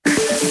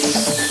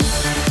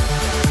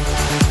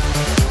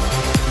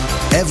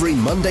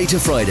Monday to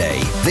Friday.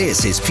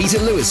 This is Peter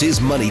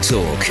Lewis's Money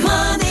Talk.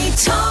 Money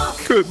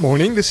Talk. Good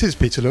morning, this is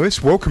Peter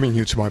Lewis welcoming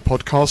you to my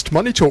podcast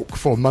Money Talk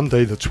for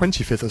Monday the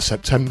 25th of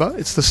September.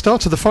 It's the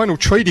start of the final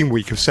trading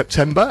week of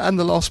September and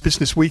the last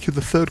business week of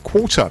the third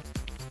quarter.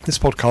 This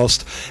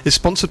podcast is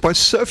sponsored by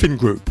Surfin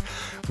Group,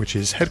 which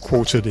is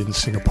headquartered in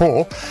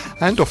Singapore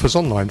and offers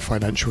online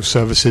financial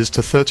services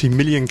to 30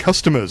 million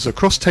customers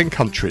across 10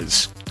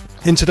 countries.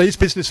 In today's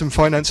business and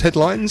finance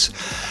headlines,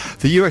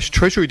 the US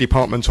Treasury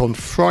Department on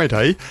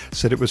Friday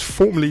said it was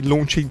formally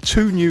launching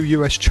 2 new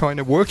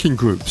US-China working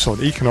groups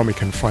on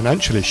economic and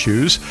financial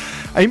issues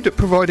aimed at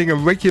providing a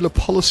regular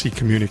policy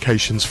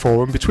communications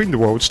forum between the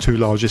world's 2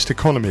 largest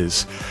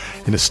economies.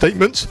 In a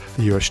statement,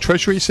 the US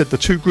Treasury said the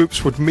 2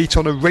 groups would meet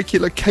on a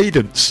regular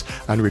cadence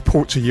and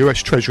report to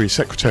US Treasury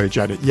Secretary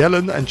Janet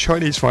Yellen and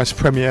Chinese Vice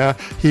Premier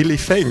He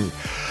Lifeng.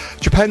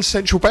 Japan's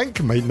central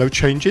bank made no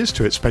changes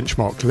to its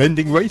benchmark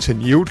lending rate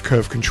and yield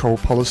curve control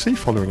policy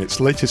following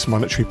its latest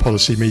monetary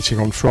policy meeting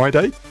on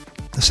Friday.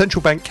 The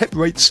central bank kept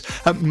rates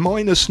at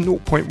minus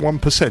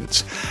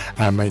 0.1%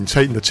 and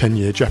maintained the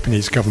 10-year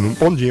Japanese government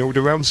bond yield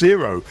around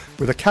zero,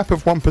 with a cap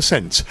of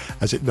 1%,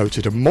 as it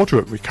noted a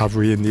moderate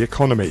recovery in the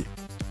economy.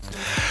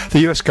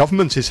 The US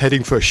government is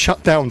heading for a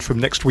shutdown from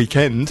next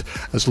weekend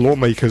as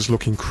lawmakers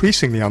look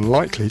increasingly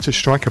unlikely to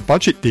strike a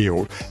budget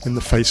deal in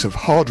the face of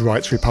hard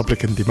right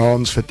Republican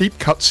demands for deep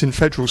cuts in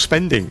federal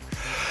spending.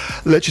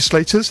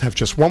 Legislators have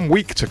just 1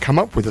 week to come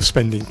up with a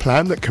spending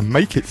plan that can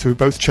make it through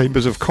both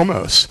chambers of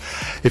commerce.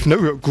 If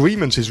no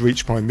agreement is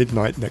reached by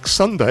midnight next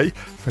Sunday,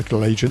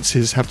 federal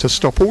agencies have to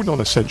stop all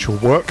non-essential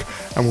work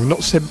and will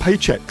not send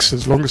paychecks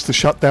as long as the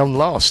shutdown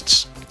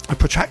lasts. A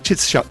protracted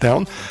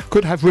shutdown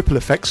could have ripple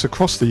effects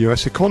across the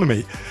US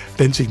economy,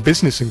 denting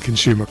business and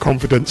consumer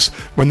confidence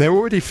when there are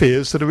already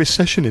fears that a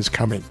recession is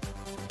coming.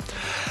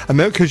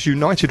 America's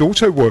United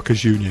Auto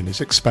Workers Union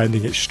is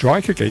expanding its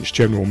strike against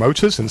General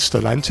Motors and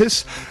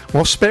Stellantis,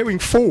 while sparing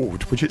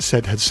Ford, which it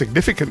said had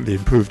significantly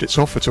improved its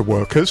offer to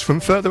workers,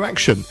 from further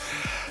action.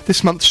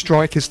 This month's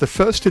strike is the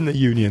first in the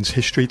union's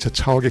history to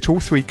target all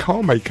 3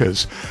 car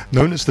makers,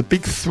 known as the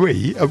Big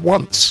Three, at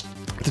once.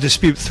 The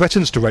dispute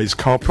threatens to raise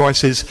car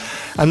prices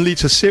and lead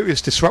to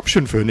serious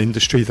disruption for an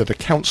industry that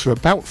accounts for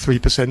about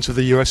 3% of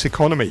the US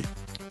economy.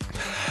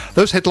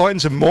 Those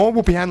headlines and more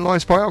will be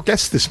analysed by our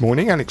guests this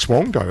morning, Alex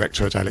Wong,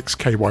 Director at Alex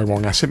KY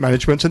Wong Asset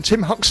Management, and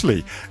Tim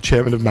Huxley,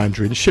 Chairman of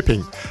Mandarin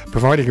Shipping.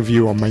 Providing a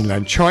view on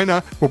mainland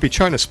China will be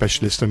China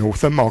specialist and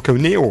author Mark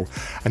O'Neill.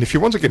 And if you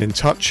want to get in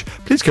touch,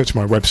 please go to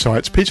my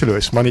website,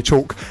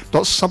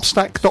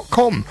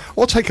 peterlewismoneytalk.substack.com,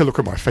 or take a look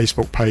at my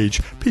Facebook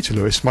page, Peter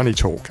Lewis Money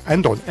Talk,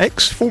 and on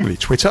X, formerly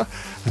Twitter,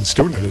 and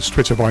still known as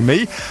Twitter by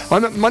me,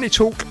 I'm at Money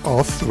Talk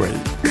R3.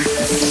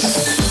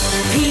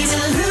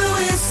 Peter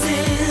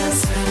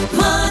Lewis's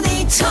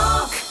Money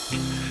Talk.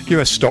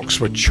 US stocks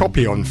were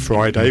choppy on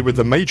Friday, with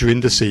the major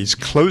indices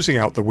closing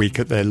out the week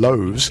at their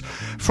lows.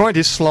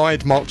 Friday's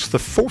slide marked the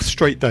 4th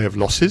straight day of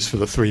losses for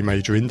the 3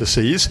 major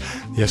indices.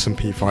 The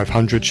S&P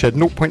 500 shed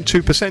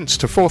 0.2%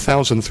 to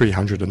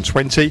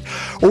 4,320.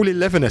 All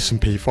 11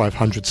 S&P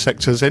 500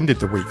 sectors ended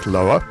the week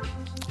lower.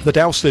 The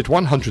Dow slid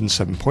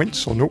 107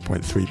 points, or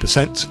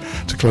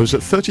 0.3%, to close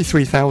at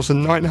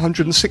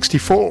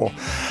 33,964,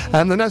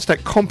 and the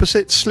Nasdaq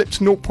Composite slipped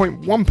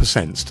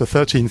 0.1% to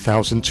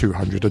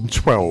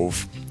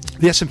 13,212.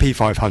 The S&P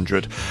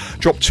 500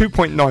 dropped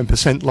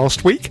 2.9%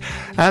 last week,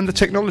 and the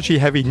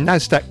technology-heavy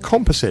Nasdaq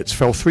Composite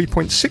fell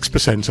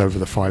 3.6% over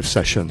the 5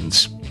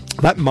 sessions.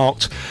 That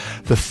marked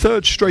the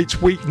 3rd straight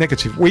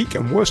negative week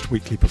and worst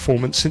weekly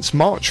performance since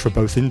March for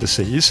both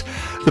indices.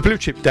 The blue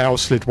chip Dow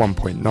slid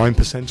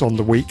 1.9% on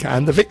the week,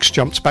 and the VIX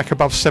jumped back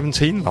above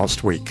 17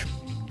 last week.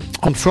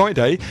 On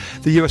Friday,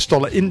 the US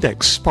dollar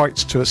index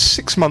spiked to a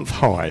 6-month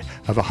high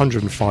of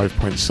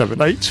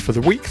 105.78. For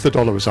the week, the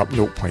dollar was up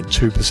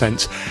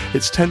 0.2%,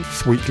 its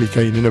 10th weekly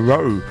gain in a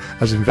row,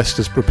 as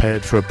investors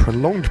prepared for a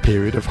prolonged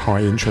period of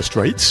high interest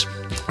rates.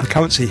 The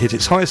currency hit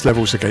its highest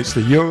levels against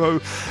the euro,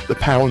 the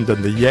pound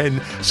and the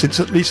yen since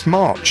at least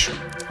March.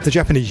 The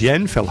Japanese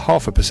yen fell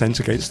 0.5%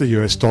 against the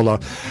US dollar,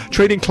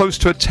 trading close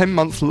to a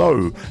 10-month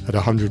low at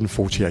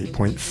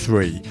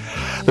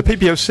 148.3. The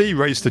PBOC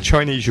raised the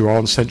Chinese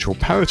yuan central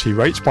parity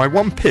rate by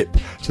 1 pip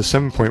to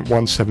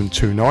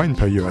 7.1729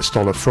 per US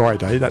dollar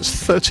Friday. That's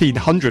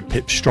 1,300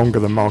 pips stronger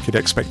than market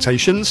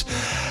expectations.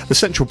 The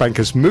central bank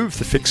has moved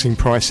the fixing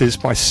prices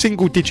by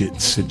single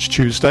digits since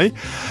Tuesday.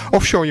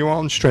 Offshore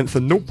yuan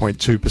strengthened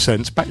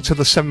 0.2% back to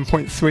the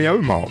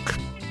 7.30 mark.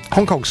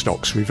 Hong Kong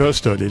stocks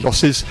reversed early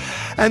losses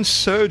and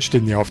surged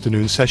in the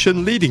afternoon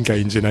session, leading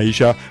gains in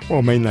Asia,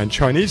 while mainland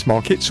Chinese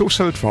markets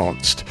also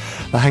advanced.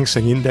 The Hang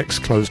Seng Index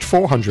closed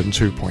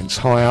 402 points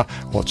higher,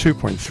 or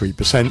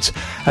 2.3%,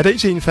 at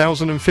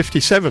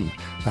 18,057.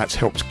 That's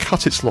helped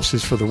cut its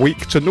losses for the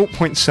week to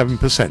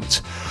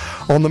 0.7%.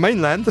 On the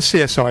mainland, the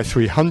CSI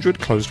 300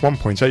 closed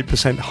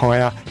 1.8%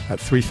 higher at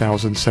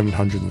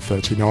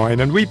 3,739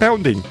 and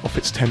rebounding off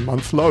its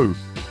 10-month low.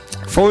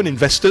 Foreign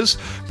investors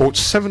bought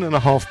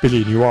 7.5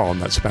 billion yuan,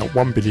 that's about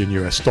 $1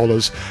 billion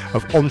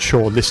of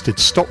onshore listed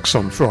stocks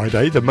on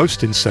Friday, the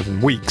most in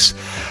 7 weeks.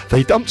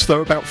 They dumped,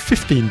 though, about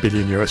 $15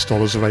 billion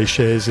of A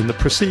shares in the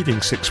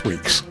preceding 6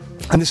 weeks.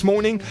 And this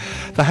morning,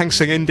 the Hang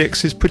Seng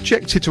Index is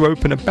projected to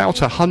open about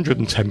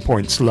 110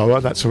 points lower.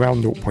 That's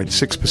around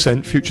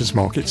 0.6%. Futures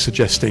market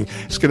suggesting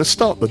it's going to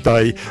start the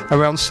day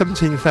around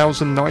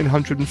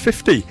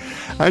 17,950.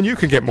 And you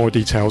can get more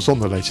details on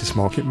the latest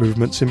market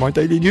movements in my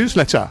daily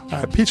newsletter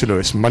at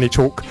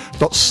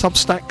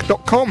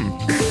peterlewismoneytalk.substack.com.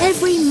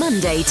 Every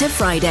Monday to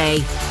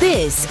Friday,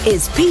 this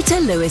is Peter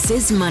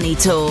Lewis's Money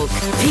Talk.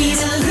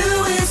 Peter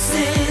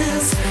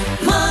Lewis's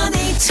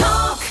Money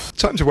Talk.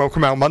 Time to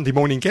welcome our Monday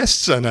morning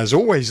guests, and as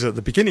always at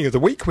the beginning of the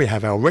week we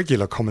have our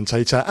regular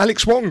commentator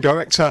Alex Wong,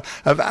 director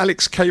of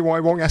Alex KY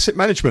Wong Asset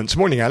Management.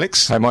 Morning,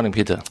 Alex. Hi, morning,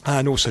 Peter.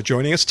 And also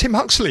joining us, Tim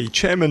Huxley,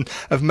 chairman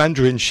of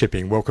Mandarin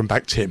Shipping. Welcome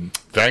back, Tim.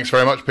 Thanks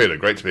very much, Peter.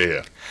 Great to be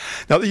here.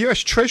 Now, the US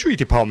Treasury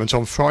Department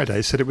on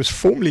Friday said it was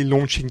formally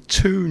launching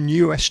 2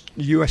 new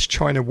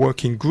US-China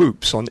working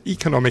groups on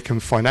economic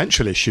and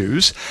financial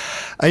issues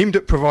aimed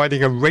at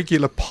providing a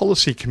regular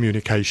policy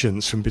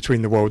communications from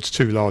between the world's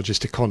 2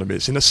 largest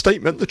economies. In a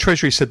statement, the Treasury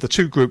said the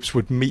 2 groups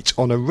would meet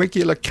on a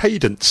regular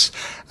cadence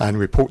and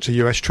report to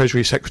US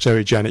Treasury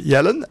Secretary Janet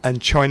Yellen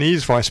and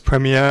Chinese Vice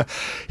Premier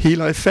He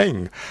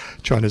Lifeng.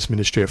 China's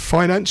Ministry of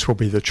Finance will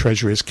be the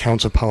Treasury's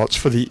counterparts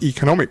for the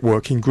Economic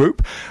Working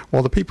Group,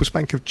 while the People's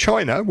Bank of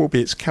China will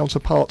be its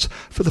counterpart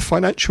for the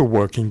Financial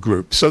Working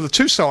Group. So the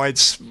 2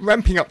 sides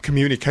ramping up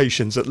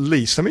communications at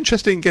least. I'm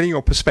interested in getting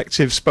your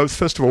perspectives, both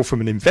first of all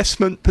from an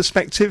investment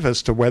perspective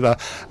as to whether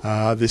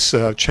this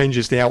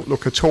changes the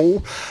outlook at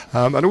all,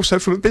 and also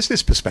from a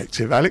business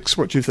perspective. Alex,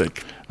 what do you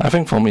think? I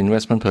think from an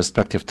investment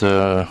perspective,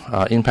 the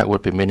impact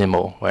would be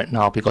minimal right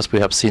now because we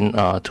have seen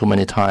too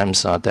many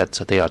times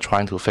that they are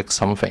trying to fix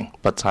something.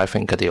 But I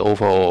think the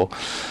overall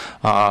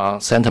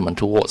sentiment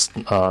towards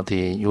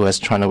the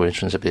US-China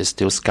relationship is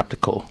still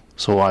skeptical.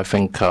 So I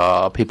think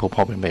people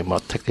probably may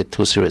not take it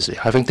too seriously.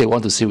 I think they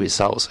want to see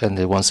results and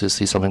they want to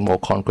see something more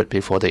concrete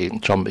before they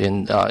jump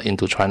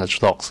into China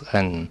stocks.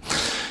 And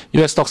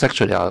US stocks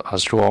actually are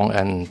strong,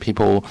 and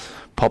people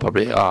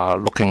probably are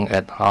looking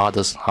at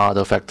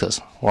other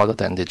factors rather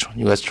than the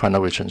US-China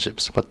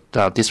relationships. But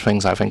these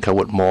things I think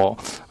would more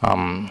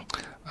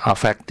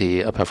affect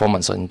the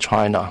performance in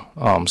China.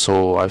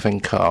 So I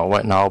think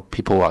right now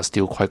people are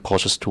still quite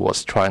cautious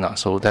towards China,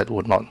 so that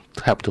would not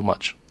help too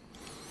much.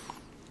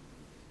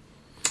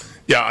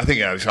 Yeah, I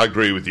think, Alex, I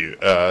agree with you.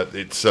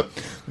 It's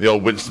the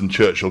old Winston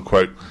Churchill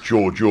quote,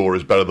 "Jaw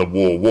is better than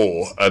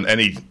war," and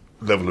any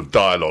level of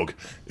dialogue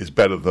is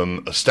better than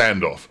a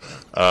standoff.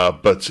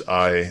 But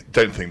I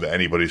don't think that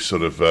anybody's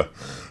sort of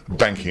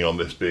banking on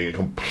this being a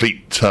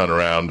complete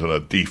turnaround and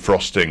a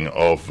defrosting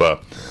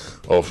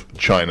of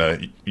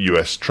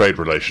China-US trade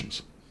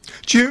relations.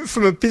 Do you,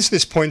 from a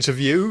business point of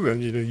view,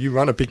 and you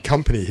run a big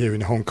company here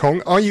in Hong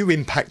Kong, are you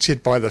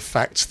impacted by the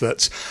fact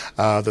that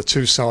the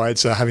 2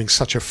 sides are having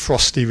such a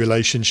frosty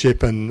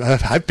relationship and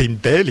have been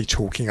barely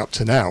talking up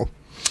to now?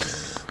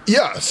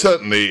 Yeah,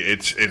 certainly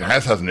it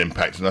has had an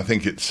impact, and I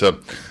think it's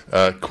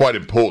quite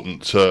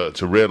important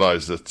to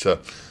realise that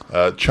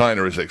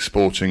China is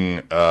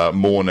exporting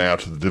more now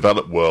to the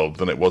developed world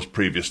than it was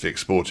previously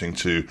exporting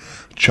to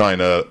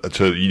China,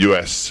 to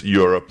US,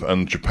 Europe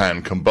and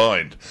Japan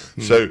combined.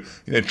 So,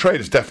 trade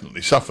has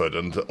definitely suffered,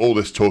 and all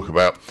this talk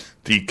about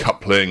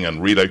decoupling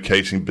and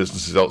relocating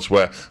businesses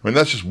elsewhere, I mean,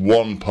 that's just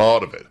one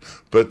part of it.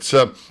 But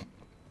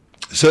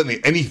certainly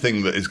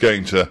anything that is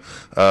going to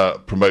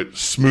promote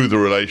smoother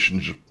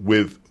relations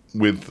with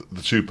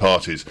the 2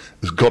 parties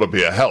has got to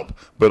be a help.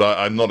 But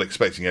I'm not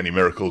expecting any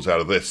miracles out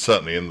of this,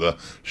 certainly in the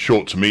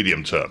short to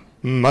medium term.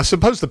 I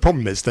suppose the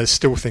problem is there's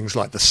still things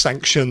like the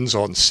sanctions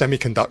on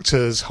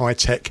semiconductors,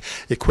 high-tech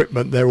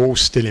equipment. They're all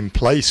still in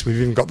place. We've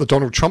even got the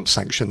Donald Trump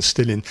sanctions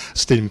still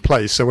in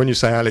place. So when you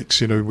say, Alex,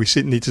 we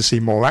need to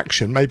see more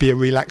action, maybe a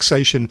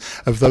relaxation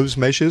of those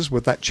measures,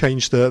 would that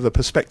change the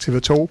perspective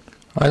at all?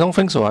 I don't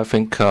think so. I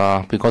think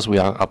because we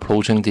are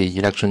approaching the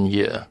election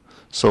year,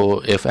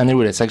 so if any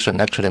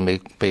relaxation actually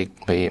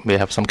may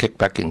have some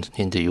kickback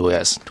in the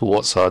US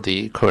towards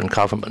the current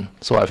government.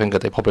 So I think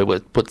that they probably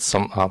would put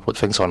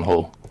things on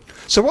hold.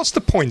 So what's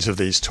the point of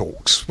these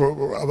talks,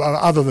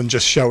 other than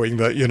just showing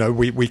that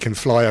we can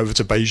fly over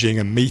to Beijing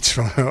and meet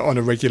on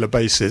a regular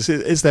basis?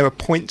 Is there a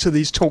point to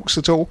these talks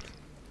at all?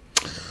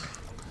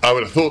 I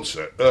would have thought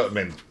so.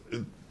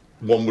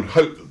 One would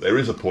hope that there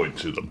is a point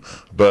to them,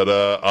 but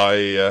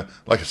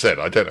like I said,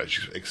 I don't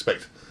actually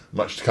expect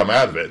much to come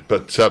out of it.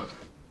 But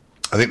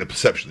I think the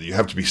perception that you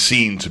have to be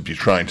seen to be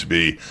trying to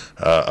be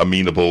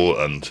amenable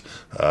and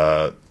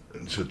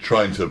to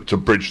trying to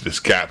bridge this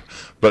gap.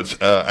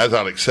 But as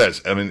Alex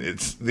says, I mean,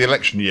 it's the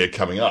election year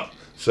coming up,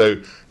 so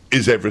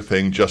is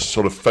everything just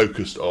sort of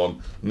focused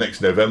on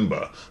next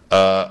November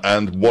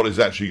and what is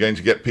actually going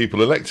to get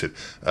people elected?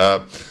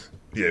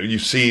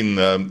 You've seen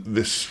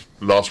this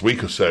last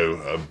week or so,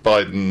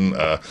 Biden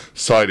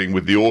siding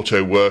with the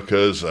auto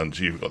workers, and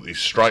you've got these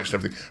strikes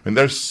and everything. I mean,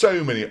 there's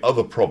so many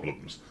other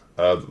problems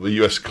that the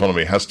US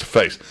economy has to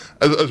face,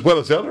 as well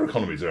as the other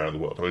economies around the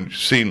world. I mean, you've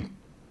seen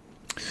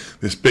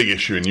this big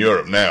issue in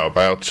Europe now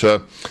about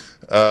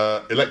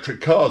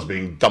electric cars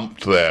being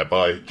dumped there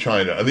by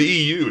China, and the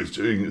EU is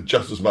doing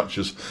just as much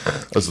as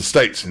the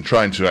States in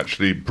trying to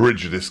actually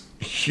bridge this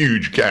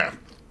huge gap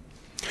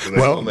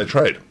on their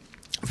trade.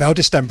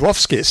 Valdis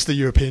Dombrovskis, the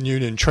European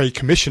Union Trade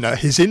Commissioner,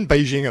 he's in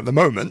Beijing at the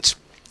moment,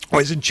 or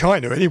he's in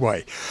China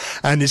anyway,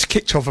 and he's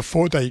kicked off a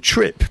 4-day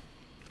trip.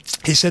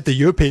 He said the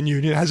European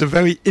Union has a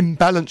very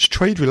imbalanced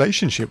trade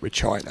relationship with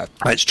China.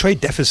 Its trade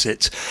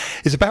deficit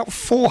is about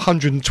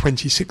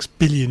 426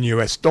 billion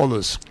US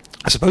dollars.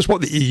 I suppose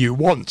what the EU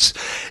wants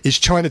is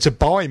China to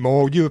buy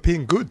more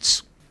European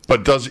goods.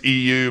 But does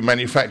EU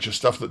manufacture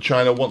stuff that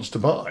China wants to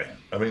buy?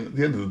 I mean, at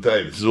the end of the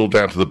day, this is all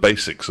down to the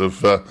basics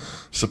of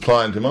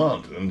supply and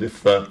demand. And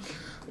if the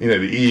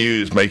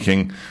EU is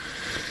making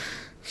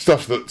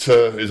stuff that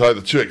is either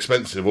too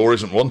expensive or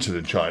isn't wanted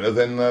in China,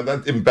 then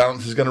that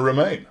imbalance is going to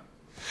remain.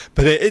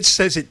 But it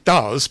says it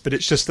does, but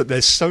it's just that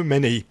there's so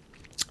many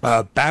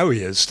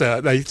barriers.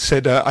 They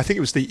said, I think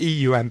it was the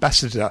EU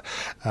ambassador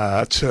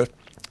to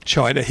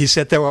China, he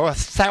said there are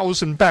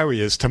 1,000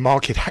 barriers to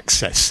market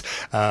access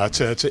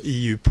to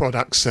EU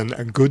products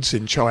and goods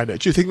in China.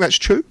 Do you think that's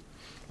true?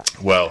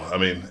 Well, I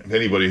mean,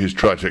 anybody who's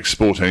tried to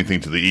export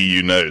anything to the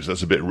EU knows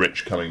that's a bit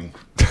rich coming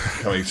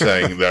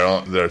saying there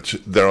are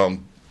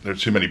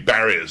too many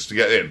barriers to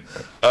get in.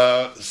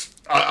 I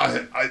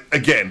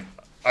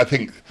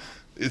think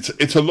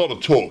it's a lot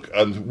of talk,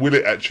 and will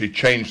it actually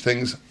change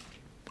things?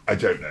 I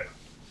don't know.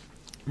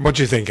 What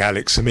do you think,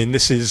 Alex? I mean,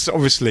 this is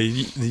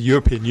obviously the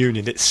European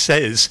Union. It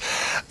says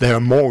there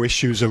are more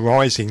issues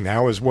arising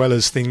now, as well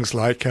as things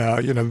like,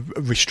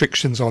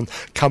 restrictions on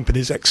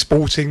companies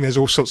exporting. There's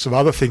all sorts of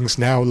other things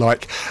now,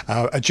 like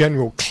a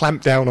general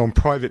clampdown on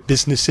private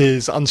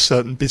businesses,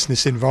 uncertain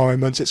business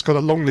environments. It's got a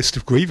long list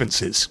of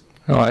grievances.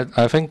 No,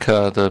 I think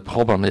the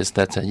problem is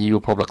that EU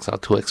products are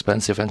too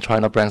expensive and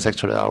China brands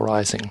actually are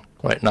rising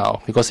right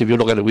now. Because if you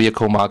look at the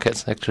vehicle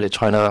markets, actually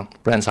China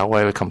brands are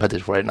very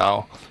competitive right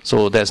now.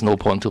 So there's no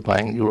point to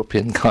buying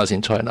European cars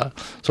in China.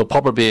 So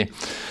probably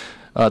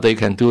they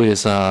can do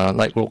is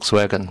like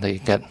Volkswagen, they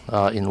get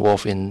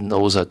involved in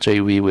those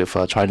JV with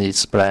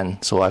Chinese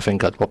brand. So I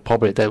think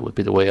probably that would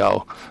be the way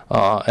out.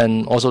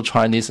 And also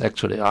Chinese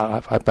actually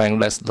are buying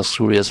less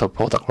luxurious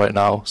product right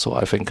now. So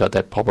I think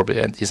that probably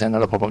is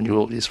another problem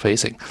Europe is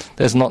facing.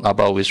 There's not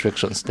about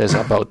restrictions. There's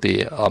about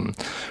the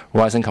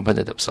rising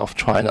competitiveness of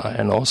China,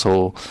 and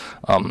also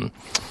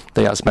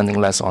they are spending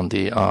less on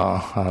the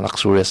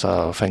luxurious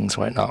things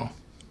right now.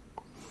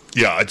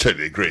 Yeah, I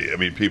totally agree. I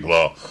mean, people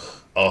are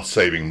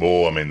saving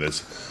more. I mean,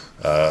 there's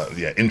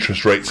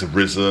interest rates have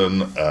risen.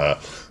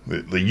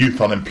 The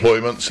youth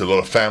unemployment, so a lot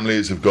of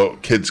families have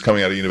got kids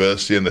coming out of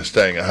university and they're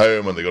staying at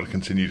home, and they've got to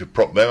continue to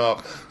prop them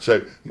up.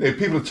 So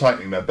people are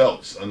tightening their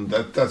belts, and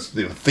that's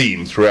the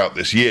theme throughout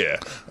this year.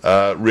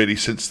 Really,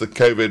 since the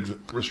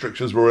COVID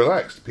restrictions were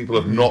relaxed, people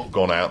have not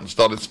gone out and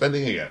started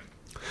spending again.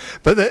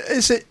 But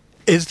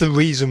is the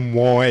reason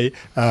why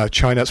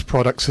China's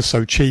products are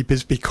so cheap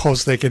is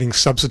because they're getting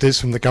subsidies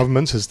from the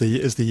government, as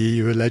the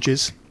EU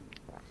alleges?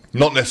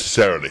 Not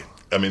necessarily.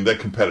 I mean, they're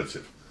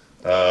competitive.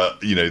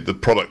 The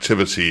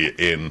productivity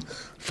in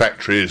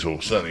factories,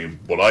 or certainly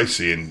what I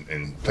see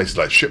in places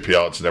like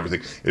shipyards and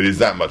everything, it is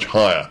that much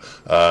higher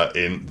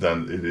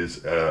than it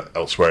is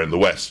elsewhere in the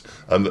West.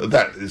 And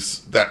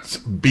that's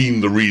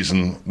been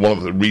one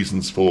of the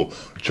reasons for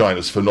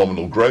China's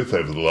phenomenal growth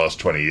over the last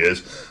 20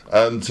 years.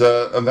 And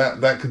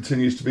that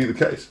continues to be the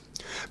case.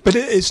 But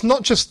it's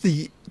not just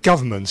the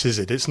governments, is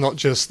it? It's not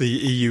just the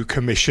EU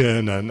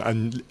Commission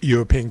and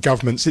European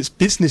governments. It's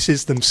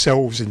businesses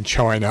themselves in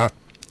China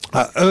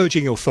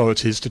urging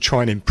authorities to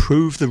try and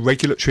improve the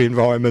regulatory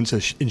environment,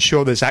 to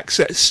ensure there's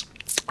access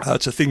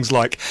to things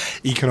like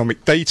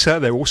economic data.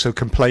 They're also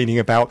complaining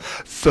about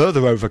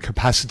further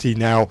overcapacity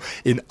now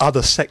in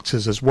other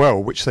sectors as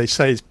well, which they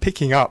say is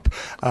picking up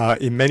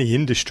in many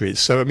industries.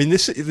 So, I mean,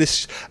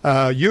 this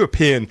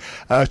European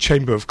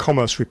Chamber of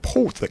Commerce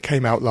report that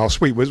came out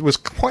last week was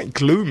quite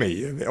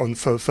gloomy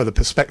for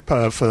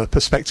the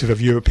perspective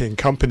of European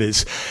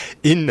companies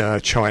in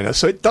China.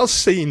 So it does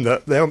seem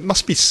that there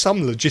must be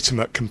some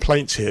legitimate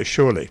complaints here,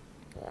 surely.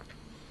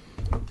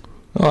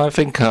 Well, I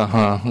think,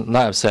 like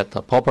I've said,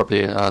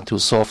 probably to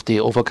solve the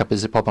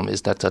overcapacity problem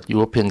is that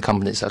European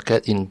companies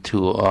get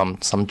into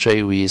some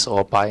JVs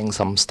or buying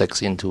some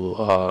stakes into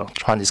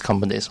Chinese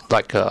companies,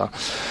 like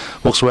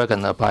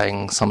Volkswagen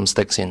buying some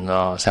stakes in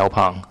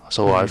Xiaopeng.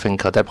 So I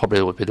think that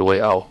probably would be the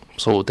way out.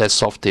 So that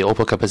solve the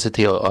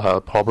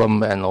overcapacity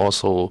problem, and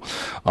also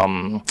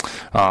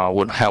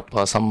would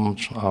help some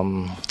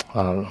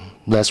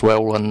less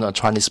well-run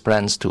Chinese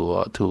brands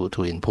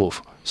to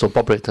improve. So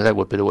probably that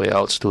would be the way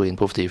out to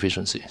improve the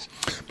efficiency.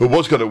 But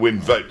what's going to win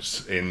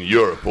votes in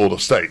Europe or the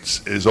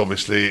States is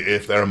obviously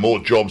if there are more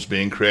jobs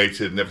being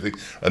created and everything.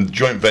 And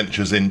joint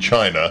ventures in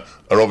China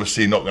are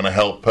obviously not going to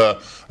help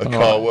a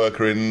car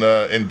worker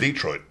in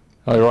Detroit.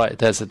 Oh, right,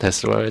 that's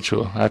very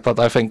true. But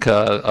I think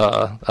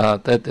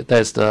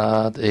there's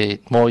the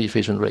more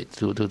efficient rate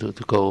to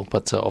go.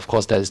 But of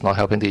course, that is not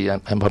helping the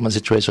employment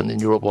situation in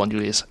Europe or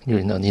US,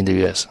 in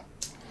the US.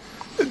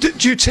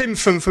 Do you, Tim,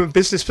 from a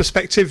business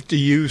perspective, do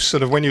you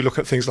sort of, when you look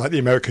at things like the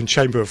American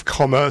Chamber of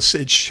Commerce,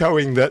 it's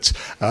showing that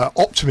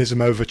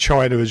optimism over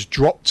China has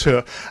dropped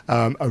to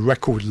a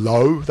record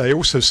low. They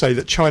also say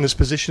that China's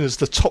position as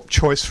the top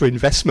choice for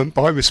investment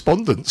by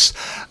respondents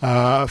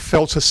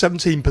fell to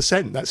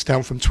 17%. That's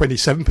down from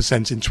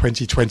 27% in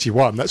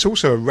 2021. That's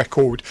also a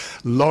record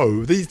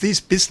low. These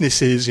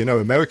businesses,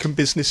 American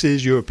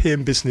businesses,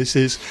 European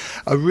businesses,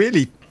 are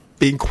really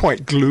being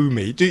quite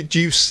gloomy. Do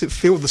you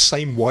feel the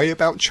same way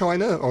about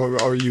China,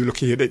 or are you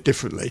looking at it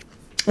differently?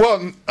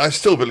 Well, I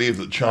still believe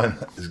that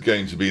China is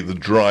going to be the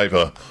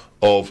driver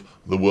of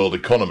the world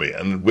economy,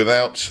 and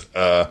without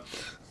the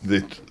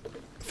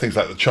things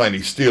like the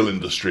Chinese steel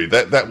industry,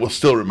 that will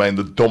still remain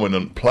the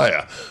dominant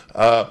player.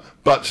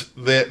 But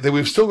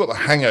we've still got the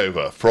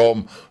hangover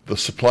from the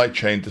supply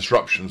chain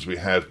disruptions we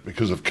had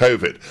because of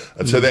COVID.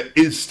 And so there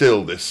is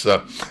still this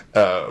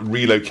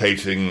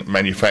relocating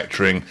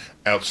manufacturing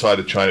outside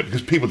of China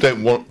because people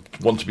don't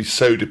want to be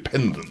so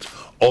dependent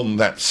on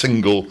that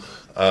single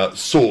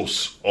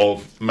source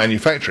of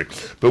manufacturing.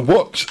 But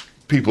what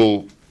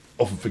people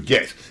often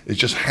forget is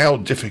just how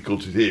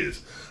difficult it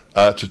is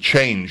to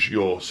change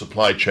your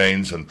supply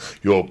chains and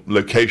your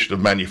location of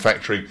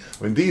manufacturing.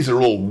 I mean, these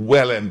are all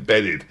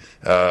well-embedded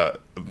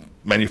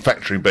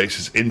manufacturing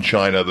bases in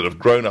China that have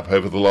grown up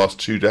over the last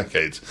 2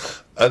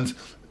 decades. And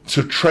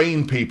to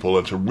train people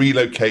and to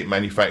relocate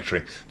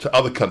manufacturing to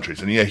other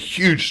countries, and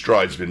huge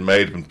strides have been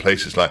made in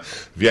places like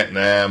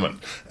Vietnam and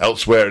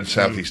elsewhere in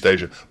Southeast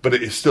Asia, but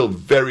it is still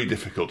very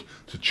difficult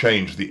to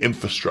change the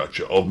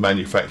infrastructure of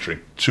manufacturing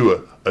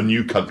to a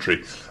new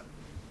country.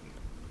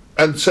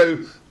 And so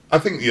I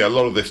think a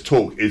lot of this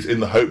talk is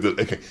in the hope that,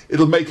 okay,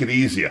 it'll make it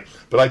easier,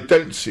 but I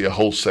don't see a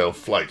wholesale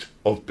flight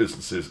of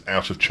businesses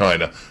out of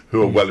China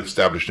who are well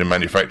established in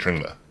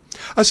manufacturing there.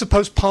 I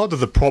suppose part of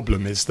the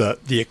problem is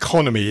that the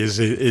economy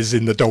is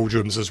in the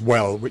doldrums as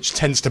well, which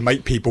tends to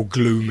make people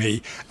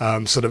gloomy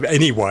sort of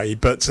anyway,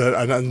 but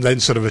and then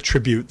sort of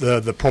attribute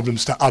the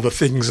problems to other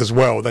things as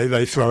well.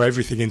 They throw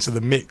everything into the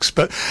mix.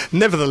 But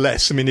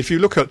nevertheless, I mean, if you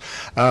look at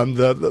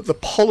the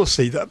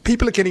policy, that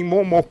people are getting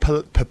more and more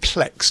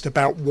perplexed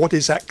about what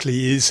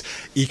exactly is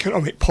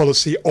economic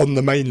policy on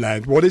the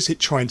mainland. What is it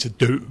trying to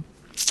do?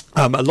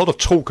 A lot of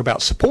talk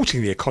about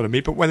supporting the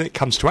economy, but when it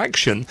comes to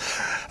action,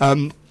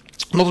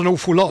 not an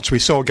awful lot. We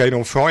saw again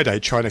on Friday,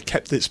 China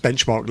kept its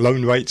benchmark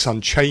loan rates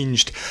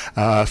unchanged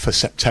for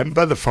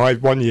September. The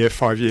 1-year,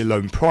 5-year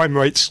loan prime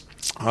rates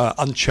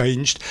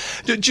unchanged.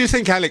 Do you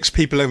think, Alex,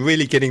 people are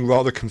really getting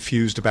rather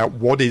confused about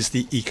what is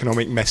the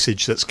economic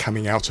message that's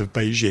coming out of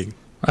Beijing?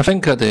 I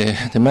think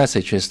the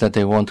message is that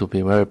they want to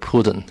be very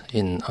prudent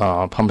in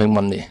pumping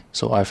money.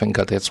 So I think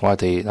that's why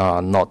they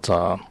are not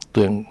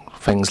doing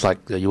things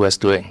like the U.S.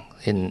 doing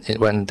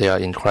when they are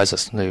in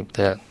crisis.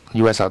 The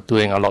U.S. are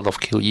doing a lot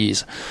of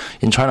QEs.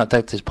 In China,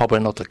 that is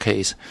probably not the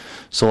case.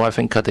 So I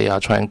think they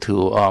are trying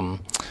to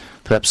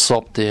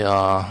absorb the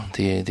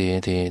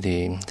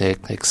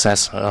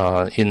excess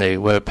in a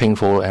very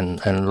painful and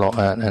a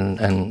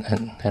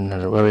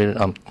very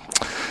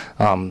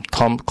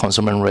time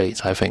consuming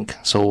rate, I think.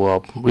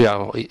 So we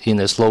are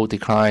in a slow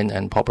decline,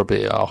 and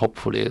probably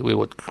hopefully we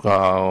would get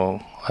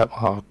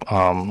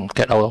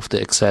out of the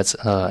excess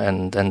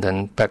and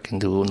then back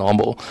into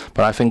normal.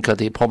 But I think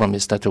the problem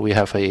is that we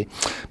have a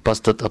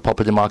busted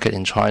property market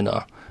in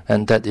China,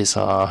 and that is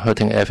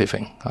hurting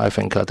everything. I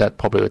think that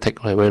probably will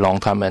take a very long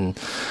time, and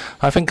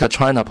I think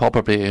China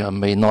probably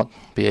may not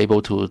be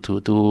able to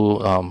do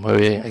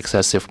very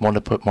excessive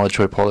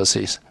monetary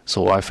policies.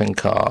 So I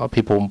think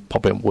people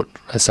probably would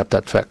accept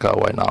that fact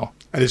right now.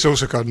 And it's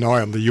also got an eye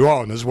on the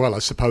yuan as well, I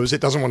suppose.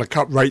 It doesn't want to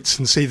cut rates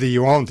and see the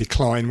yuan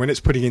decline when it's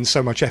putting in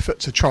so much effort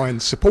to try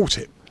and support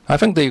it. I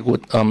think they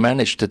would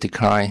manage the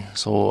decline.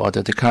 So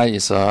the decline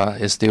is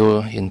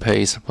still in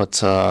pace, but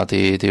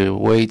the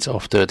rate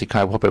of the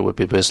decline probably would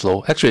be very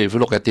slow. Actually, if you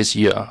look at this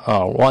year,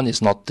 yuan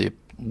is not the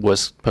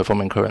worst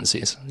performing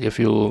currencies. If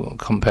you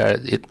compare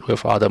it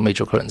with other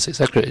major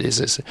currencies, actually this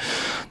is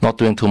not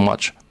doing too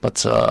much.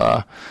 But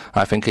I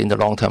think in the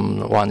long term,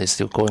 yuan is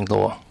still going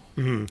lower.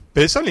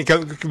 But it's only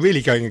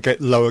really going to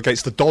get low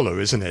against the dollar,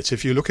 isn't it?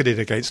 If you look at it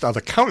against other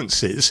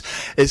currencies,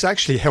 it's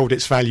actually held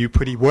its value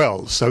pretty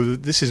well. So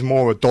this is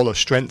more a dollar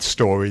strength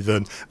story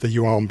than the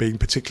yuan being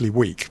particularly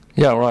weak.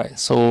 Yeah, right.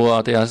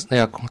 So they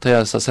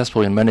are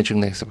successful in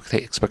managing the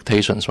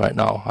expectations right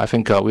now. I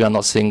think we are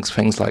not seeing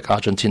things like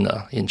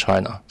Argentina in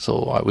China.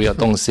 So we are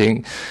not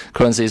seeing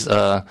currencies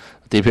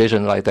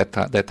depreciation like that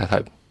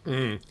type.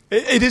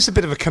 It is a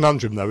bit of a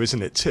conundrum, though,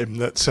 isn't it, Tim?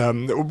 That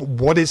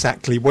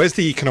where's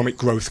the economic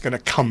growth going to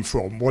come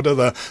from? What are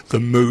the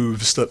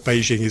moves that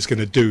Beijing is going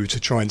to do to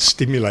try and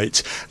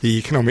stimulate the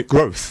economic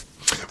growth?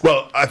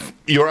 Well,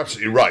 you're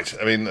absolutely right.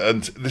 I mean,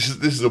 and this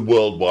is a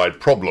worldwide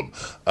problem.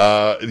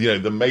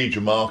 The major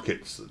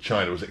markets that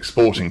China was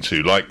exporting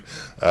to, like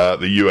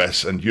the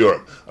US and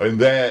Europe, I mean,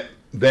 they're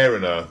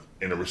in a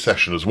in a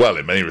recession as well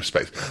in many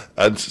respects,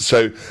 and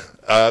so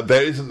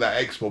there isn't that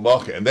export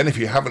market. And then if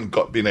you haven't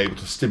been able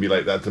to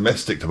stimulate that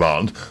domestic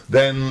demand,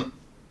 then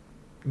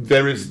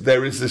there is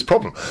this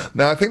problem.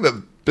 Now, I think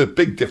that the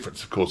big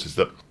difference, of course, is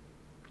that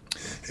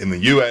in the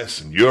US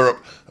and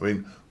Europe, I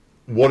mean,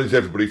 what is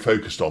everybody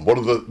focused on? What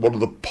are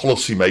the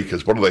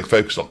policymakers? What are they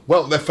focused on?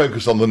 Well, they're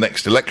focused on the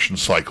next election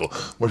cycle,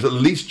 whereas at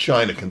least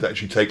China can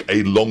actually take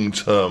a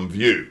long-term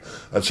view.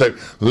 And so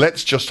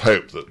let's just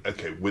hope that,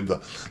 okay,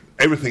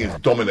 everything is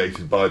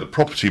dominated by the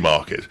property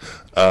market,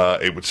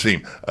 it would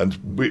seem, and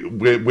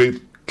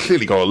we've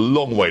clearly got a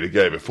long way to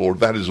go before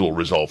that is all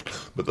resolved.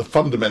 But the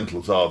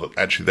fundamentals are that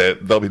actually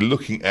they'll be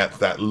looking at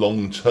that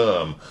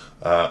long-term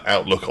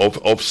outlook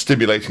of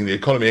stimulating the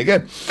economy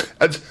again.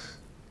 And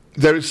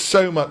there is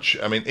so much,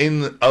 I mean,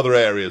 in other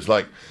areas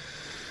like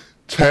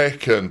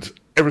tech and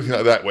everything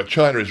like that, where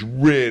China is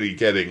really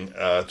getting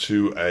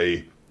to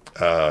a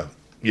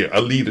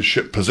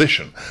leadership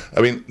position.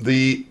 I mean,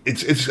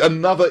 it's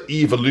another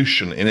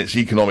evolution in its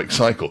economic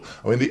cycle.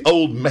 I mean, the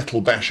old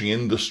metal-bashing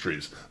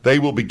industries, they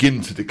will begin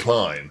to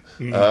decline.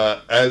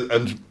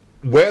 And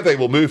where they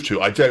will move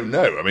to, I don't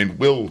know. I mean,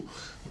 will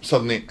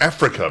suddenly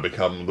Africa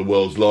become the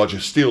world's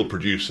largest steel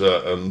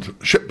producer and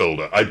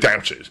shipbuilder? I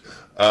doubt it.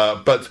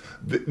 But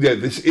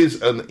this is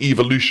an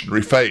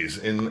evolutionary phase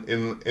in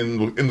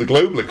the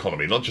global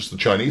economy, not just the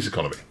Chinese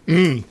economy.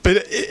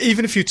 But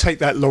even if you take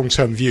that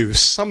long-term view,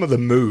 some of the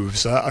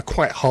moves are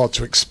quite hard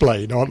to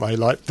explain, aren't they?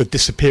 Like the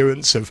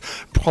disappearance of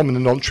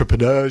prominent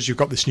entrepreneurs. You've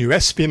got this new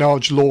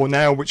espionage law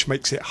now, which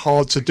makes it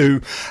hard to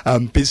do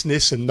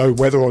business and know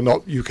whether or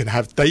not you can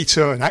have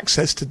data and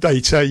access to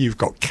data. You've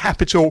got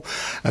capital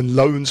and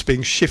loans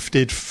being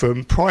shifted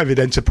from private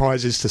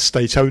enterprises to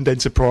state-owned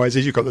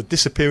enterprises. You've got the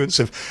disappearance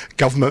of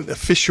government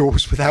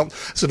officials without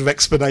sort of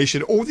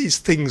explanation. All these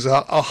things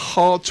are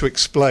hard to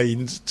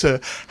explain to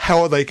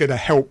how are they going to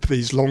help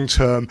these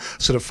long-term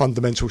sort of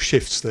fundamental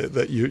shifts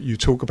that you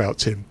talk about,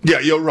 Tim. Yeah,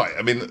 you're right.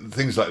 I mean,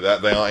 things like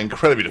that, they are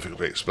incredibly difficult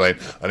to explain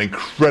and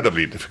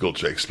incredibly difficult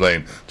to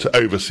explain to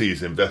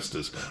overseas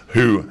investors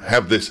who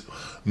have this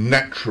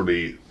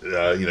naturally,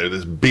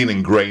 that's been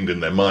ingrained in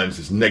their minds,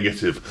 this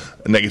negative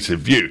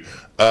view.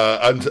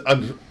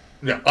 And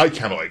I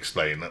cannot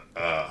explain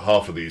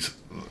half of these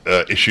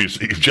issues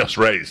that you've just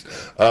raised,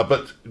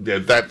 but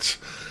that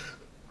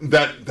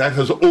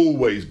has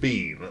always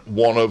been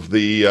one of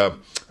the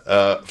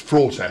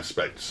fraught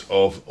aspects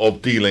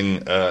of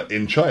dealing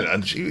in China.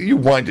 And you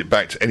wind it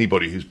back to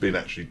anybody who's been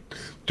actually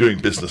doing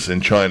business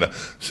in China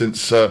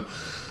since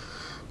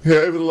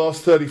over the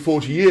last 30,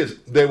 40 years,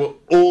 there were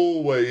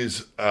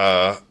always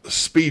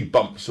speed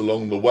bumps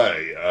along the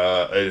way.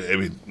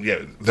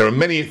 There are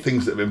many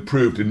things that have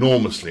improved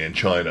enormously in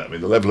China. I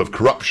mean, the level of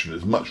corruption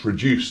is much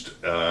reduced,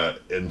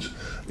 and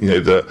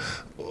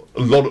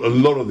a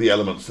lot of the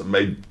elements that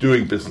made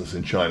doing business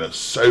in China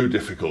so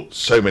difficult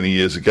so many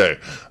years ago.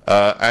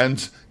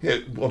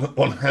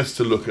 One has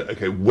to look at,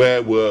 okay,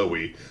 where were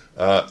we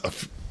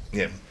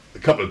a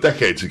couple of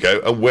decades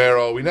ago, and where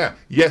are we now?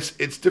 Yes,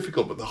 it's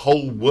difficult, but the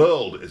whole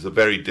world is a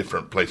very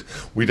different place.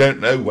 We don't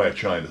know where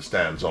China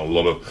stands on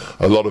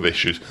a lot of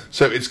issues,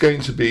 so it's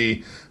going to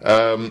be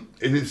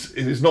it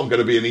is not going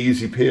to be an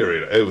easy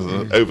period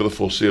over the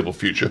foreseeable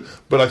future.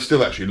 But I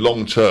still actually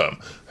long term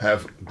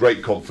have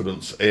great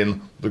confidence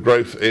in the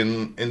growth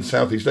in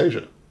Southeast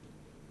Asia.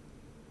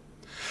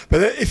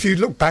 But if you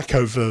look back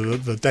over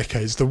the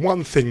decades, the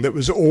one thing that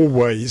was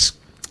always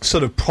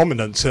sort of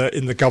prominent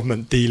in the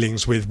government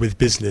dealings with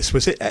business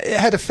was it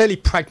had a fairly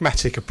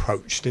pragmatic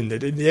approach. In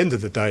the end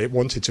of the day, it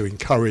wanted to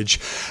encourage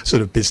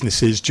sort of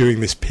businesses during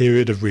this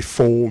period of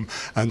reform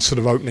and sort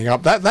of opening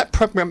up. That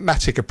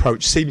pragmatic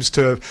approach seems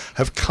to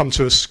have come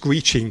to a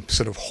screeching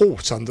sort of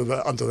halt under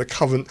the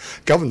current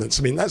governance.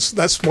 I mean,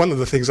 that's one of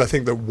the things I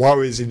think that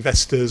worries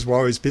investors,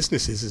 worries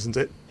businesses, isn't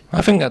it?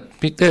 I think that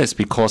is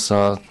because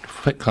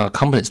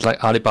companies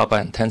like Alibaba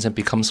and Tencent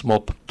becomes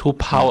too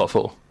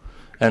powerful,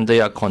 and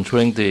they are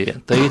controlling the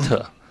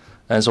data.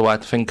 And so I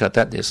think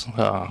that is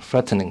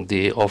threatening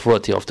the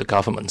authority of the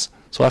governments.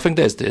 So I think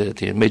that is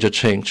the major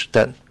change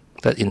that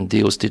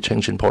induced the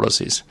change in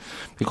policies.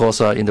 Because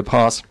in the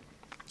past,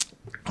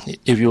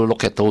 if you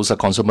look at those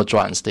consumer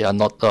giants, they are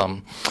not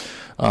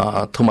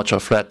too much a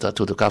threat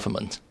to the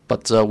government.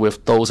 But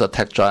with those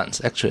tech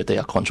giants, actually they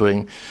are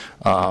controlling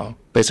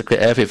basically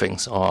everything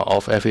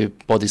of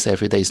everybody's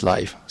everyday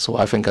life. So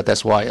I think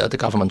that's why the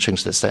government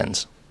changed the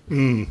stance.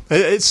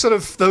 It's sort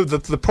of, though,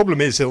 the problem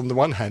is, on the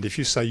one hand, if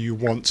you say you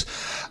want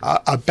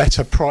a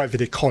better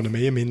private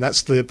economy, I mean,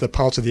 that's the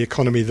part of the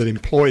economy that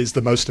employs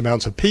the most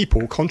amount of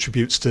people,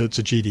 contributes to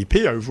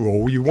GDP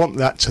overall. You want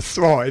that to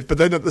thrive, but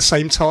then at the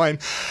same time,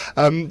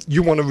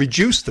 you want to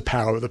reduce the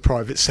power of the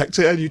private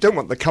sector, and you don't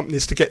want the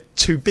companies to get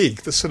too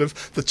big.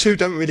 The two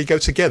don't really go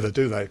together,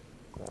 do they?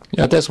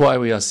 Yeah, that's why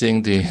we are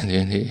seeing the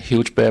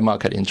huge bear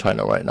market in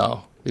China right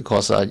now.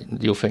 Because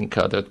you think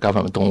the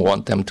government don't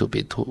want them to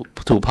be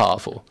too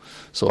powerful.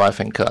 So I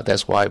think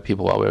that's why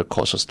people are very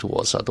cautious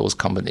towards those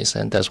companies,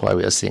 and that's why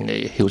we are seeing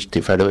a huge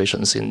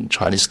devaluations in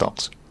Chinese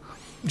stocks.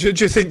 Do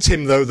you think,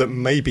 Tim, though, that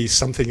maybe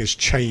something has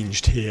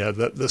changed here?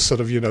 That the sort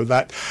of,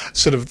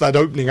 that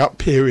opening up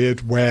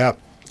period where,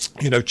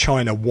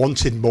 China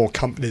wanted more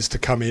companies to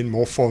come in,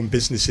 more foreign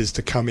businesses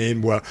to come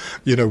in,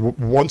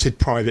 wanted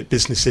private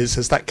businesses.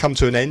 Has that come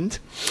to an end?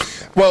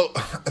 Well,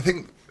 I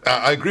think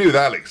I agree with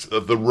Alex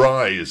of the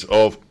rise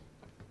of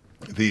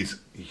these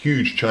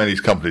huge Chinese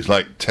companies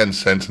like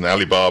Tencent and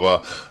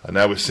Alibaba, and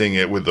now we're seeing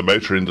it with the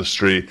motor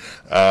industry,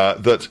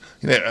 that,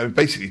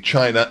 basically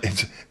China,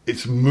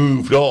 it's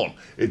moved on.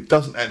 It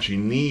doesn't actually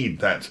need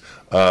that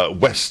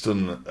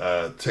Western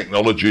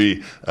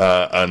technology,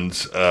 and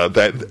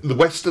the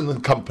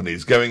Western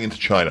companies going into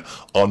China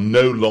are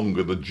no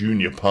longer the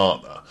junior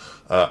partner.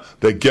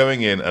 They're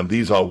going in, and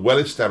these are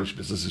well-established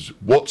businesses,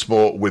 what's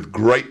more, with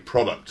great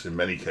products in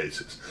many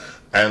cases.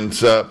 And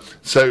so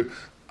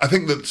I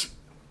think that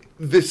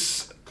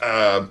this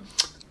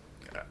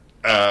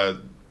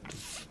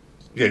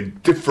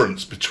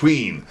difference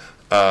between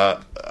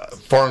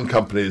foreign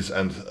companies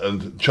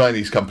and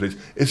Chinese companies,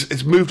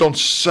 it's moved on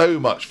so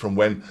much from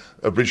when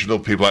original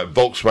people like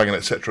Volkswagen,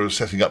 etc., were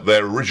setting up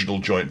their original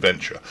joint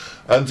venture.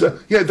 And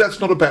that's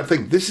not a bad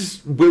thing.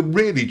 We're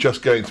really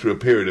just going through a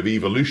period of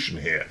evolution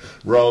here,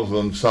 rather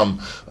than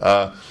some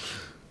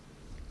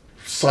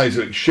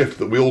seismic shift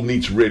that we all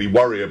need to really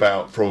worry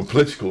about from a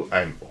political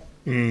angle.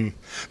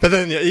 But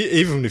then,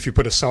 even if you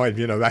put aside,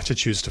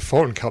 attitudes to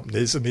foreign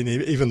companies, I mean,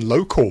 even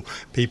local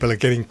people are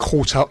getting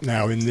caught up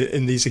now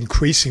in these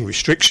increasing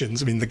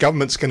restrictions. I mean, the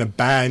government's going to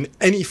ban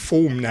any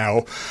form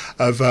now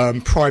of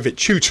private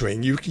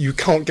tutoring. You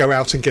can't go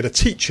out and get a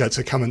teacher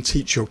to come and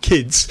teach your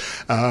kids,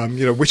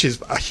 which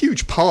is a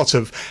huge part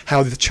of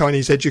how the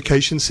Chinese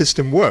education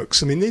system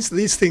works. I mean,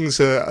 these things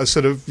are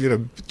sort of,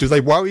 do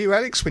they worry you,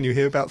 Alex, when you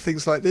hear about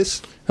things like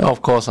this?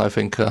 Of course, I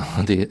think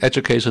the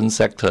education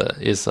sector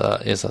is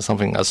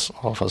something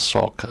of a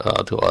shock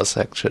to us,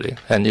 actually.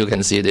 And you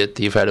can see the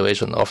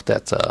devaluation of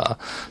that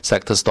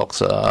sector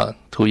stocks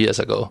 2 years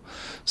ago.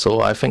 So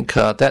I think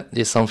that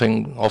is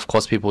something, of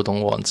course, people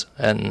don't want.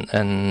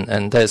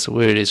 And that's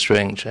really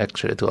strange,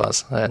 actually, to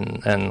us.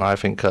 And I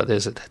think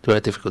it's very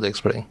difficult to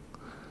explain.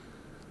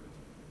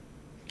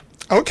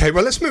 Okay,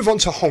 well, let's move on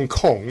to Hong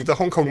Kong. The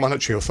Hong Kong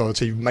Monetary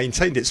Authority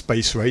maintained its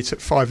base rate at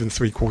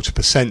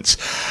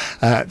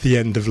 5.75% at the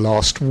end of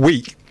last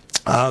week.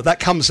 That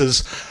comes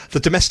as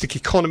the domestic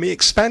economy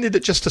expanded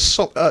at just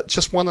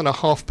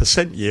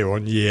 1.5% year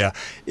on year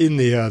in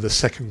the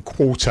second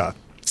quarter.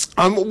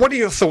 What are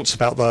your thoughts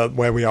about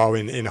where we are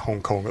in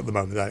Hong Kong at the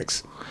moment,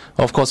 Alex?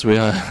 Of course, we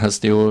are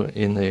still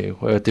in a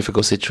very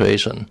difficult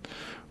situation.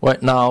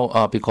 Right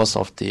now, because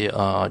of the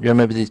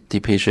renminbi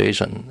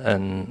depreciation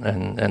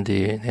and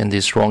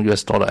the strong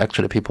US dollar,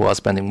 actually people are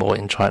spending more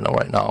in China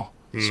right now.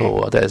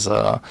 So there's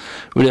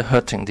really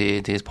hurting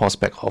the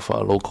prospect of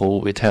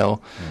local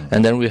retail.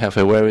 And then we have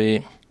a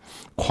very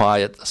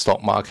quiet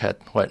stock market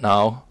right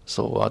now.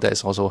 So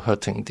that's also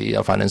hurting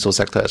the financial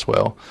sector as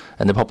well.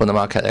 And the property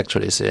market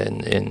actually is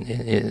in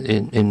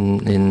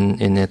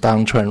a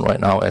downtrend right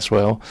now as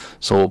well.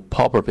 So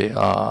probably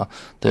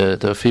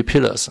the three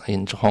pillars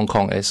in Hong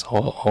Kong is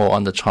all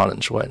under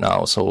challenge right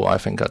now. So I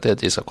think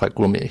that is quite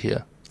gloomy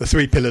here. The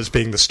three pillars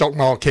being the stock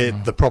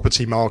market, the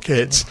property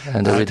market,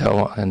 and the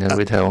retail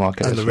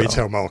market, and the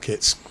retail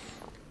markets.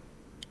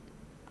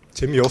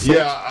 Tim, your thoughts?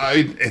 Yeah,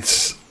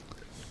 it's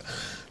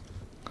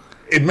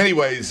in many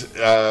ways,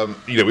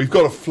 we've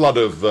got a flood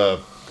of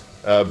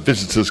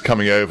visitors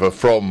coming over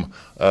from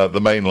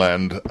the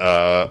mainland,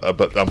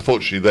 but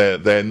unfortunately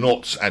they're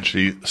not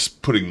actually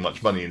putting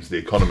much money into the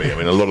economy. I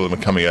mean, a lot of them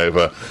are coming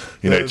over,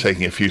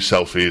 taking a few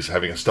selfies,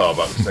 having a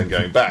Starbucks, then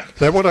going back.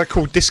 They're what I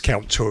call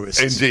discount tourists.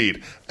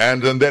 Indeed.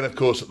 And then, of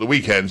course, at the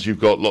weekends,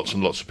 you've got lots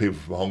and lots of people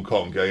from Hong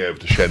Kong going over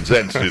to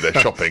Shenzhen to do their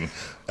shopping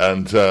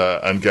and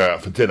go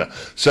out for dinner.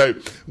 So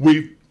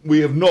we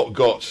have not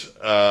got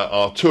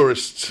our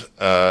tourist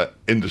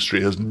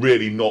industry has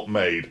really not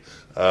made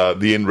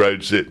the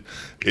inroads it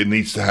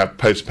needs to have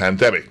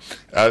post-pandemic.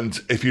 And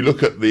if you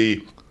look at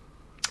the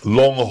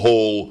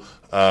long-haul,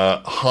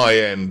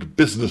 high-end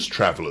business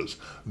travellers,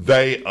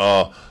 they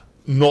are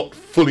not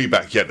fully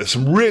back yet. There's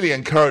some really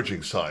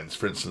encouraging signs.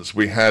 For instance,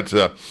 we had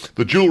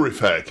the jewellery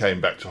fair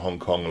came back to Hong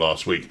Kong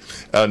last week,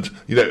 and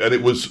and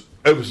it was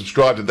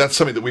oversubscribed, and that's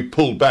something that we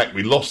pulled back.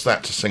 We lost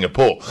that to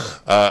Singapore,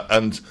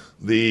 and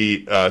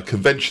the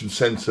Convention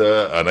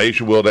Centre and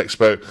Asia World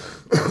Expo,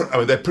 I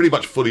mean, they're pretty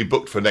much fully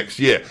booked for next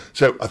year.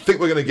 So I think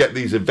we're going to get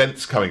these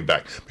events coming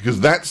back, because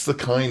that's the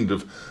kind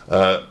of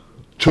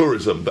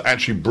tourism that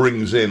actually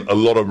brings in a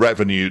lot of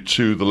revenue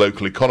to the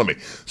local economy.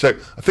 So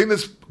I think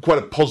there's quite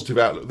a positive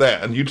outlook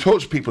there. And you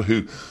talk to people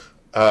who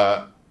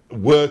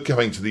were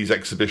going to these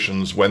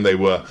exhibitions when they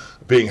were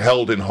being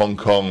held in Hong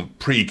Kong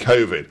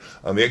pre-COVID,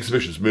 and the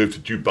exhibitions moved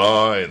to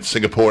Dubai and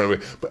Singapore and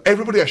everywhere. But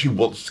everybody actually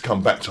wants to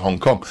come back to Hong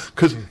Kong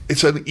because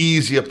it's an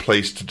easier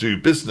place to do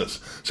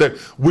business. So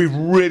we've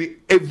really,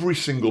 every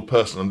single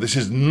person, and this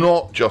is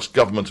not just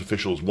government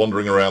officials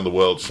wandering around the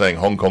world saying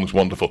Hong Kong's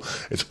wonderful.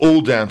 It's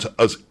all down to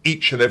us,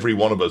 each and every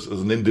one of us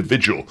as an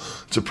individual,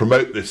 to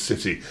promote this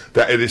city,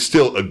 that it is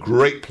still a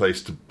great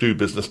place to do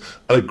business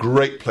and a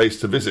great place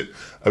to visit.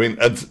 I mean,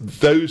 and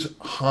those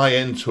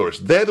high-end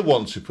tourists, they're the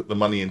ones who put the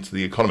money into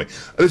the economy.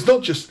 And it's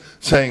not just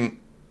saying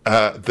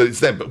that it's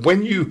them, but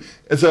when you,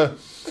 as a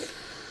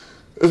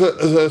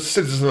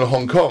citizen of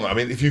Hong Kong, I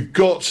mean, if you've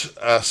got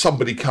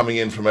somebody coming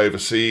in from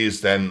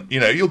overseas, then, you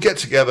know, you'll get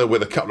together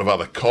with a couple of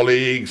other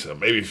colleagues, or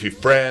maybe a few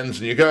friends,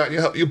 and you go out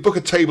and you book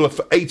a table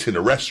for 8 in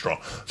a restaurant.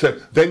 So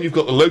then you've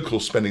got the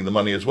locals spending the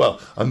money as well.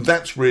 And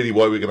that's really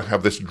why we're going to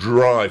have this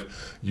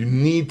drive. You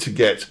need to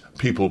get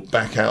people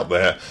back out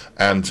there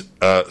and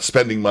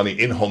spending money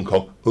in Hong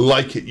Kong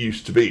like it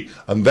used to be.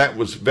 And that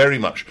was very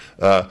much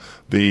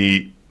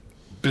the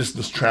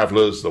business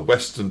travellers, the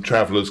Western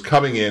travellers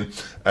coming in,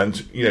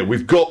 and, you know,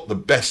 we've got the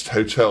best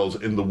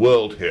hotels in the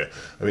world here.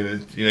 I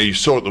mean, you know, you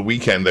saw at the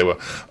weekend there were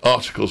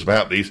articles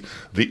about the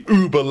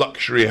uber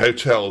luxury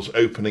hotels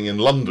opening in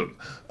London.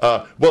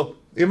 Well,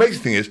 the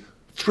amazing thing is,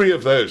 3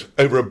 of those,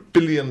 over £1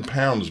 billion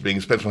being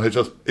spent on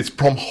hotels, it's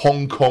from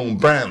Hong Kong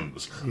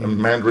brands. And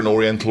Mandarin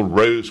Oriental,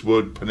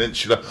 Rosewood,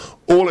 Peninsula,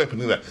 all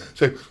opening there.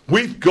 So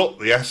we've got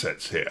the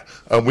assets here,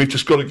 and we've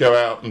just got to go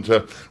out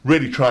and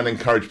really try and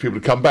encourage people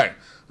to come back.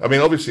 I mean,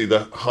 obviously,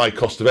 the high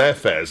cost of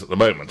airfares at the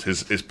moment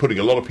is putting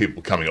a lot of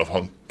people coming to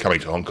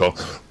Hong Kong.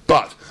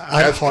 But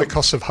and high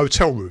cost of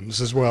hotel rooms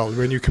as well.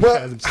 When you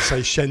compare them to, say,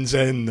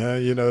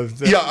 Shenzhen, you know.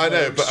 Yeah, I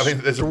know, but I mean,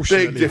 there's a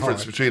big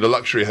difference between a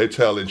luxury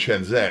hotel in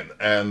Shenzhen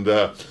and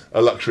a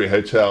luxury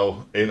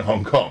hotel in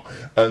Hong Kong.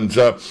 And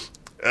yeah,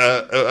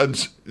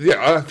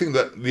 I think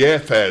that the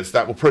airfares,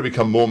 that will probably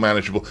become more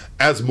manageable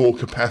as more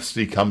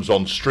capacity comes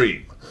on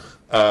stream.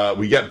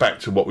 We get back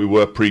to what we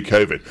were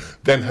pre-COVID,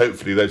 then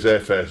hopefully those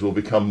airfares will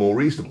become more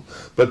reasonable.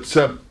 But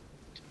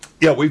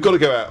yeah, we've got to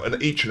go out,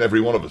 and each and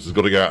every one of us has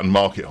got to go out and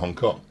market Hong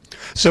Kong.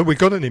 So we've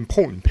got an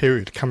important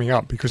period coming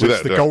up because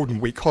it's the Golden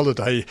Week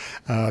holiday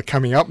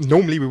coming up.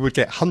 Normally we would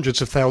get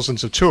hundreds of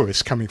thousands of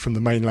tourists coming from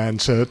the mainland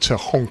to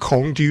Hong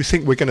Kong. Do you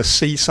think we're going to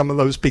see some of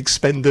those big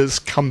spenders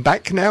come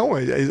back now?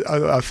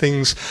 Are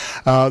things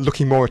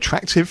looking more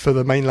attractive for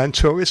the mainland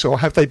tourists, or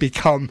have they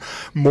become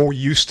more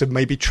used to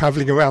maybe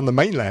travelling around the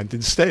mainland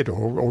instead,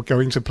 or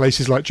going to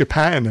places like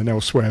Japan and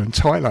elsewhere and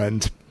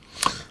Thailand?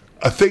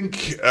 I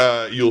think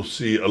you'll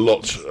see a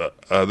lot.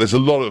 There's a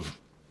lot of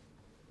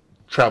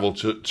travel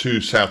to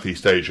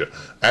Southeast Asia,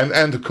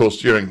 and of course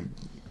during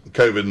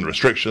COVID and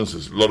restrictions,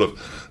 there's a lot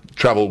of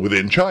travel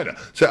within China.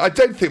 So I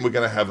don't think we're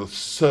going to have a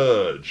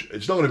surge.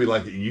 It's not going to be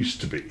like it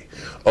used to be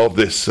of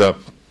this. I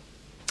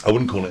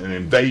wouldn't call it an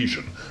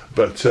invasion,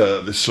 but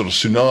this sort of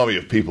tsunami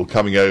of people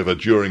coming over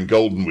during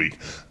Golden Week.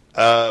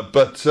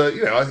 But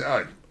you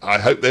know, I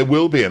hope there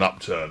will be an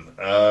upturn.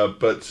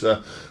 But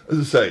as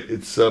I say,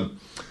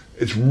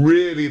 it's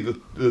really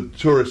the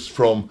tourists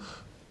from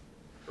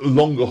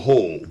longer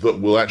haul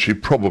that will actually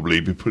probably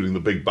be putting the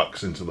big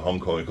bucks into the Hong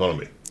Kong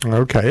economy.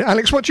 Okay.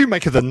 Alex, what do you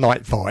make of the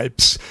Night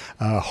Vibes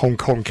Hong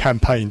Kong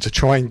campaign to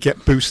try and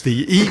boost the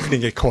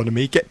evening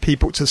economy, get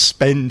people to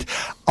spend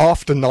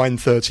after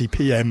 9:30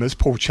 p.m, as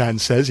Paul Chan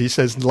says? He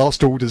says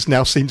last orders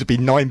now seem to be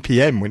 9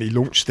 p.m. when he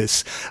launched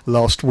this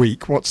last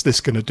week. What's this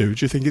going to do?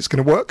 Do you think it's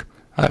going to work?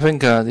 I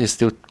think it's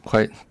still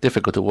quite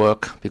difficult to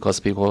work because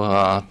people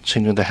are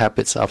changing their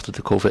habits after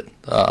the COVID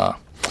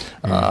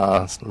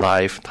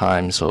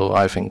lifetime. So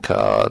I think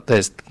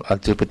that's a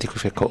little bit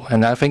difficult.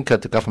 And I think the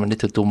government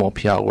need to do more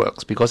PR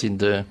works, because in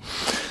the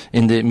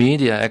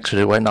media,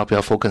 actually, right now we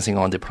are focusing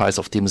on the price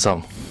of dim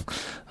sum.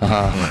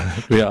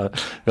 We are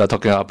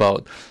talking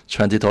about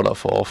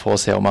 $20 for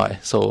Sao Mai.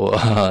 So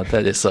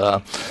that is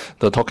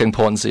the talking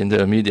points in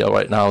the media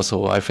right now.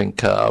 So I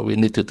think we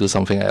need to do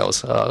something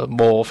else,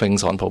 more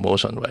things on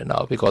promotion right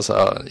now, because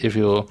if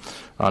you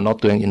are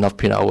not doing enough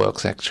PR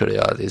works, actually,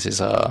 this is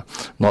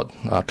not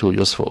too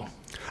useful.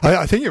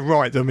 I think you're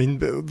right. I mean,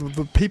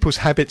 the people's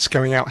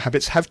going out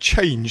habits have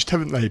changed,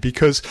 haven't they?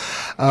 Because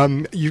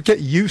you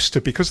get used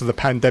to, because of the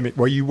pandemic,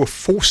 where you were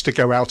forced to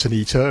go out and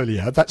eat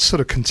earlier. That's sort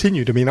of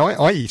continued. I mean,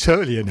 I eat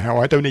earlier now.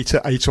 I don't eat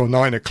at 8 or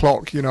 9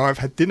 o'clock. You know, I've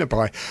had dinner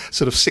by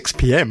sort of 6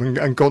 p.m.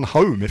 and gone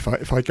home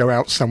if I go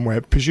out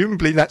somewhere.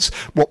 Presumably that's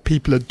what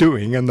people are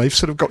doing, and they've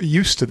sort of got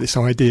used to this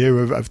idea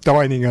of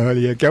dining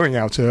earlier, going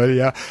out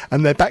earlier,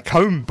 and they're back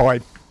home by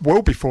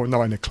well before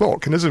 9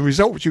 o'clock, and as a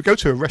result, you go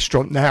to a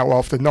restaurant now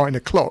after 9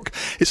 o'clock,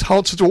 it's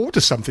hard to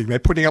order something. They're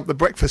putting up the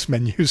breakfast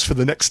menus for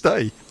the next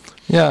day.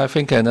 Yeah, I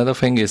think another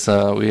thing is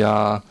we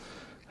are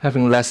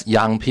having less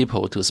young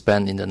people to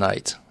spend in the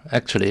night.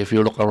 Actually, if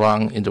you look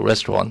around in the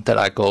restaurant that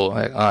I go,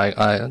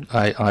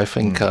 I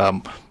think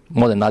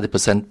more than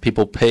 90%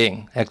 people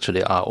paying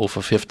actually are over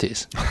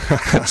 50s.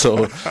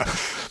 So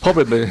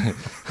probably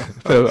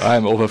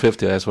I'm over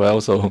 50 as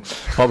well. So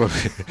probably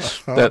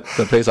that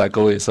the place I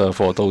go is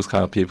for those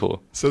kind of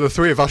people. So the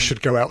three of us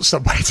should go out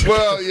somewhere.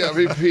 Well, yeah, I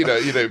mean,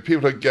 Peter,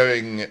 people are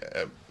going.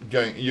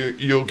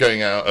 You're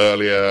going out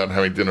earlier and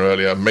having dinner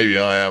earlier. Maybe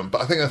I am,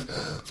 but I think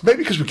it's maybe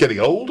because we're getting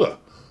older.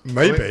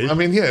 Maybe. I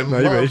mean, yeah.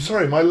 Maybe. I'm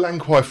sorry, my Lan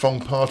Kwai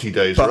Fong party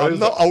days But are I'm over.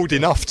 not old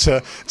enough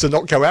to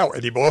not go out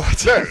anymore.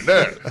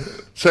 No.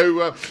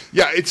 So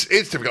yeah, it's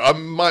difficult.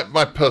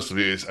 My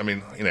personal view is, I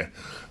mean,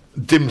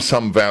 dim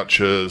sum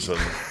vouchers and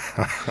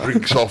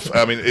drinks off.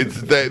 I mean,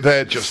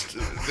 they're just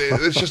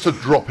it's just a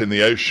drop in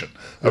the ocean.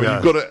 I mean,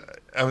 you've got to.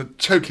 I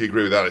totally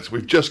agree with Alex.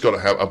 We've just got to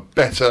have a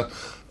better,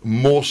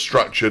 more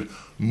structured,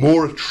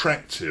 more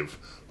attractive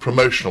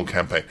promotional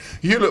campaign.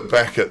 You look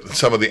back at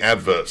some of the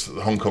adverts that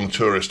the Hong Kong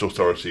Tourist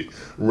Authority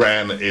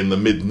ran in the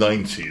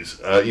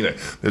mid-90s.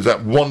 There's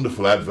that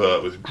wonderful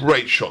advert with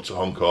great shots of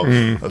Hong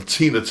Kong, of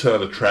Tina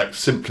Turner track,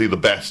 Simply the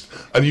Best,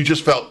 and you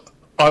just felt,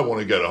 I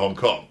want to go to Hong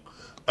Kong.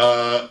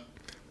 But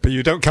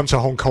you don't come to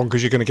Hong Kong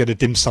because you're going to get a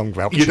dim sum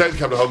voucher. You don't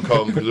come to Hong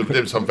Kong because of a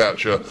dim sum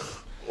voucher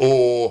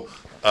or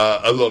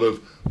a lot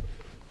of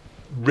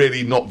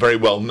really not very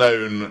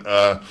well-known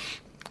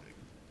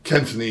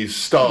Cantonese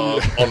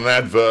stars on an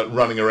advert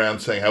running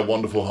around saying how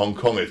wonderful Hong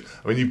Kong is.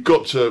 I mean, you've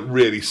got to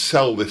really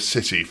sell this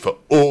city for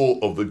all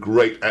of the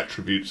great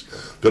attributes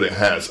that it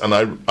has, and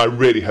I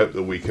really hope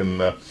that we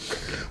can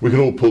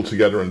all pull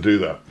together and do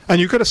that. And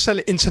you've got to sell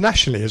it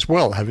internationally as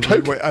well, haven't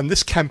you? And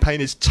this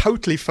campaign is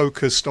totally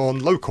focused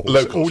on locals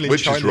all in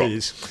which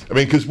Chinese. is wrong. I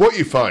mean, because what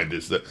you find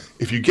is that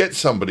if you get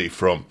somebody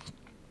from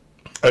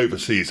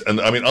overseas,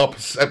 and I mean, our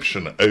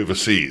perception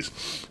overseas,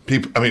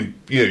 people, I mean,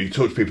 you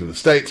talk to people in the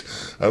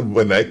States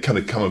when they kind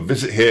of come and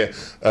visit here,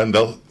 and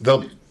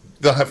they'll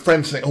have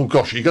friends saying, "Oh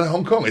gosh, are you going to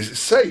Hong Kong? Is it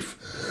safe?"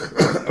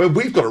 I mean,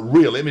 we've got a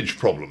real image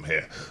problem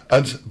here,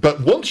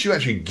 but once you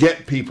actually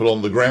get people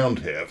on the ground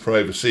here from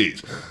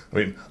overseas, I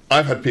mean,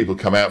 I've had people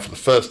come out for the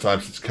first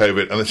time since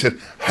COVID, and they said,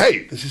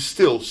 "Hey, this is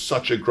still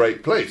such a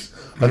great place."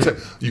 And so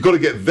you've got to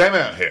get them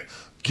out here,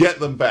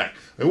 get them back.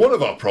 And one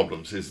of our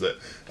problems is that,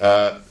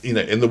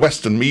 in the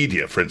Western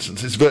media, for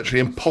instance, it's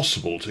virtually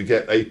impossible to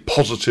get a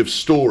positive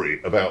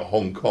story about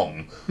Hong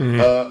Kong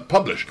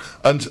published.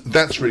 And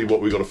that's really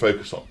what we've got to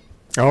focus on.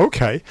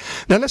 Okay.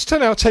 Now let's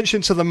turn our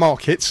attention to the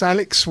markets.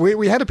 Alex,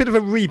 we had a bit of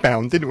a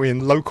rebound, didn't we,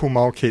 in local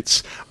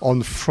markets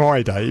on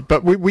Friday,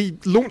 but we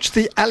launched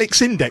the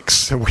Alex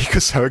Index a week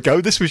or so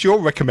ago. This was your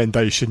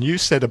recommendation. You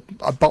said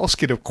a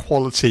basket of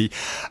quality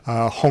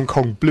Hong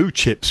Kong blue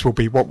chips will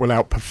be what will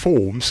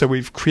outperform. So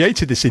we've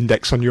created this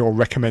index on your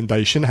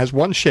recommendation. It has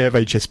 1 share of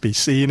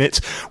HSBC in it,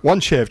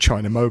 1 share of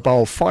China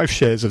Mobile, 5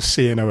 shares of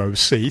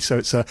CNOOC. So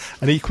it's an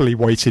equally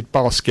weighted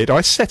basket. I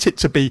set it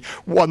to be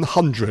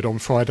 100 on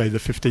Friday the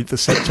 15th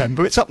of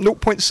September. It's up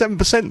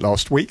 0.7%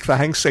 last week. The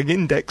Hang Seng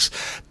Index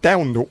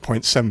down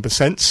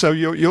 0.7%. So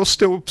you're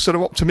still sort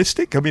of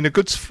optimistic. I mean, a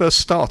good first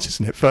start,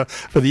 isn't it, for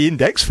the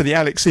index, for the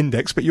Alex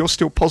Index? But you're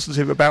still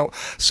positive about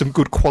some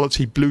good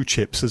quality blue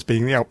chips as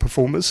being the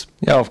outperformers.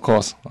 Yeah, of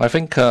course. I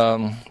think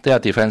they are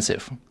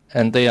defensive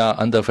and they are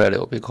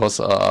undervalued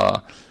because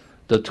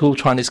the 2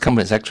 Chinese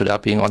companies actually are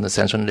being on the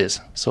sanction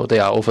list. So they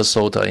are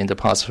oversold in the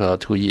past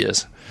 2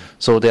 years.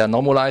 So they are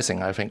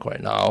normalizing, I think,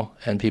 right now,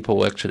 and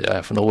people actually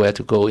have nowhere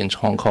to go in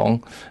Hong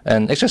Kong.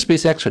 And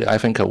HSBC actually, I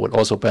think, would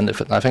also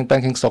benefit. I think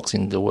banking stocks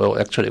in the world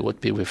actually would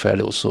be with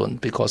value soon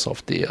because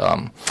of the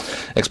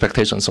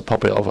expectations of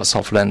probably of a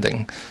soft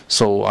landing.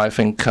 So I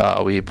think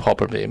we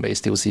probably may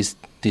still see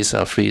these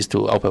threes to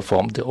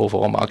outperform the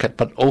overall market.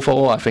 But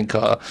overall, I think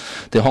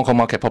the Hong Kong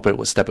market probably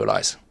will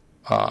stabilize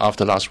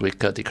after last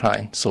week's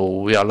decline. So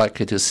we are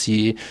likely to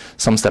see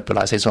some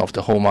stabilization of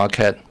the whole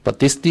market. But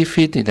this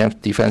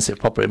defensive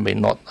probably may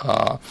not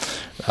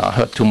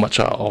hurt too much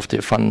of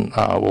the fund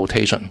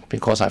rotation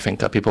because I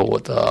think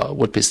people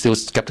would be still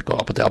skeptical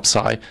about the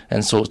upside,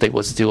 and so they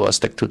would still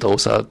stick to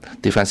those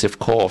defensive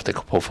core of the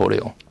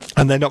portfolio.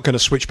 And they're not going to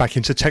switch back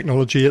into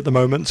technology at the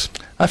moment?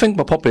 I think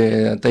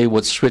probably they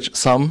would switch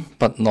some,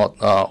 but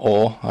not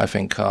all. I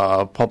think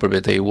probably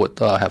they would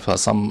have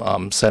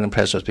some selling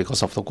pressures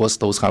because of course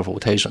those kind of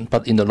rotation.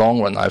 But in the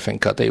long run, I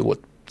think they would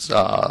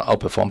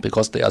outperform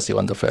because they are still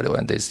undervalued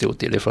and they still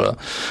deliver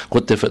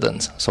good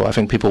dividends. So I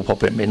think people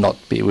probably may not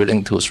be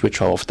willing to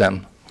switch off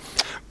them.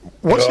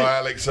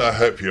 Alex, I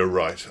hope you're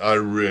right. I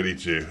really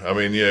do. I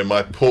mean,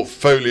 my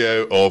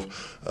portfolio of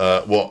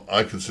what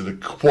I consider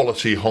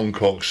quality Hong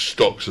Kong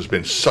stocks has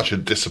been such a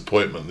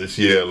disappointment this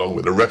year, along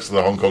with the rest of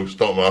the Hong Kong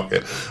stock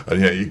market.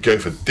 And you go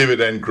for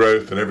dividend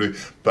growth and everything,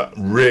 but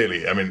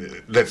really, I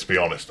mean, let's be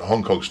honest, the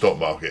Hong Kong stock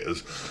market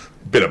has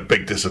been a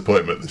big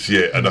disappointment this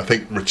year, and I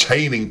think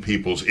retaining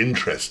people's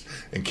interest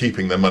in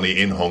keeping their money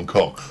in Hong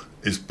Kong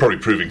is probably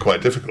proving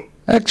quite difficult.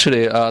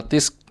 Actually,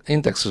 this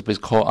index is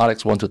called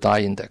Alex Want to Die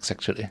Index,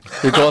 actually,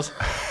 because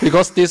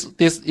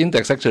this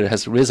index actually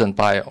has risen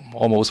by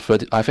almost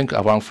 30, I think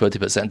around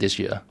 30% this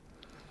year.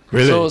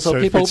 Really? So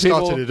if people it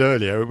started it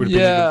earlier, it would have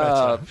been even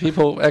better.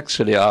 People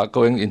actually are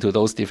going into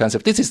those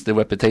defensive. This is the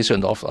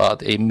reputation of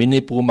a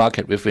mini bull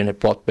market within a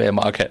broad bear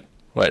market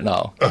right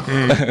now.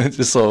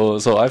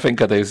 So I think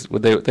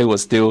they will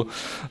still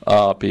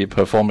be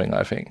performing,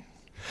 I think.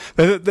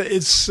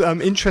 It's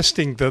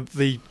interesting that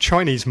the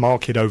Chinese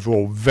market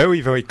overall very,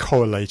 very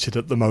correlated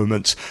at the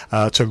moment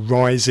to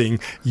rising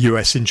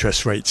US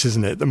interest rates,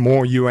 isn't it? The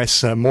more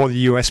the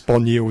US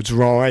bond yields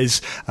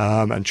rise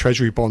and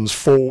Treasury bonds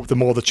fall, the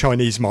more the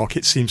Chinese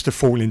market seems to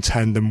fall in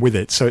tandem with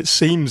it. So it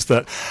seems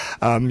that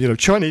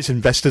Chinese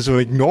investors are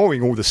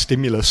ignoring all the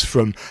stimulus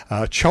from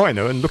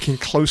China and looking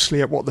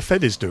closely at what the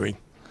Fed is doing.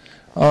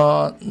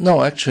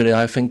 No, actually,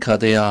 I think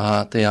they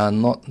are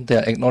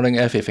ignoring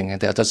everything,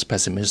 and they are just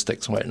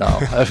pessimistic right now.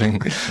 I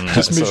think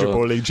just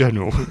miserable in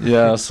general.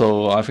 Yeah,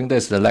 so I think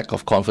there's the lack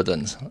of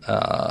confidence.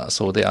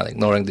 So they are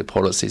ignoring the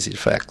policies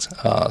effect.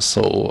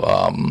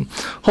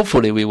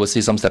 Hopefully we will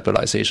see some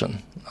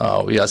stabilization.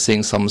 We are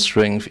seeing some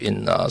strength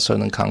in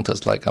certain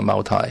counters like a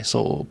multi.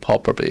 So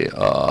probably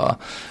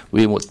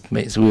we will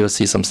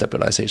see some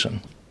stabilization.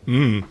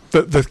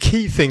 The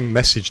key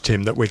message,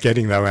 Tim, that we're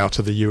getting though out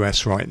of the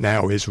US right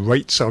now is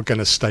rates are going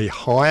to stay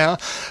higher.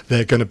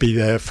 They're going to be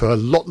there for a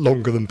lot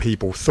longer than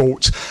people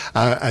thought,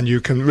 and you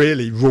can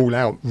really rule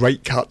out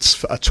rate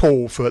cuts at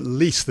all for at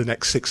least the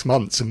next 6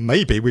 months, and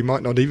maybe we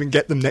might not even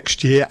get them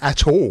next year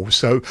at all.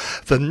 So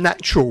the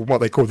natural, what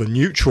they call the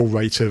neutral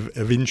rate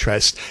of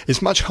interest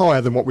is much higher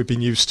than what we've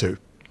been used to.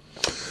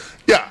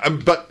 Yeah,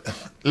 but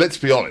let's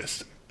be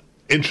honest,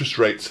 interest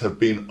rates have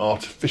been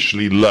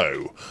artificially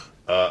low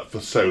for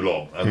so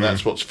long, and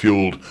that's what's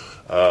fueled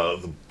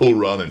the bull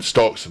run in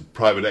stocks and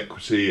private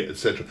equity,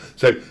 etc.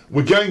 So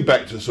we're going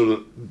back to a sort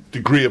of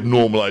degree of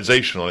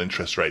normalization on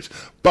interest rates,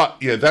 but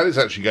that is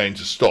actually going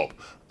to stop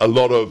a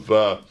lot of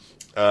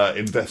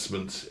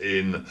investments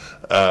in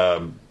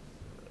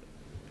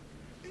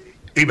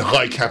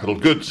high capital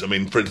goods. I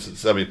mean, for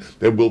instance,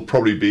 there will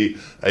probably be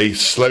a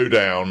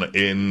slowdown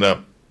in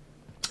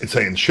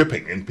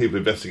shipping, in people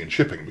investing in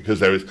shipping, because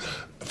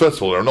first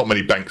of all, there are not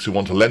many banks who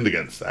want to lend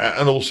against that,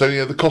 and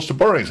also the cost of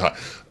borrowing is high.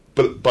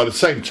 But by the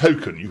same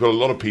token, you've got a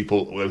lot of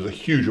people. There was a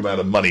huge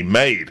amount of money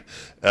made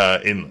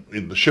in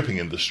the shipping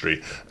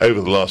industry over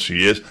the last few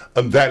years,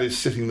 and that is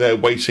sitting there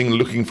waiting,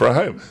 looking for a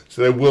home.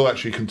 So there will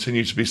actually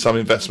continue to be some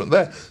investment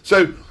there.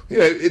 So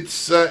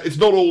it's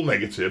not all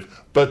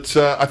negative, but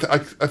I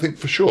think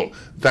for sure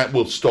that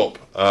will stop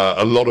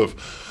a lot of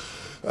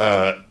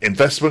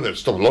investment. It'll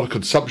stop a lot of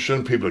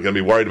consumption. People are going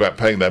to be worried about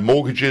paying their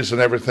mortgages and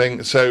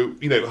everything. So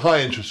high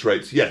interest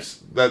rates,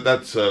 yes,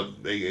 that's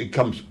it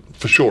comes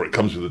for sure. It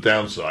comes with a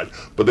downside,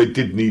 but they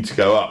did need to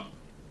go up.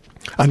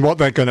 And what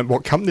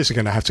companies are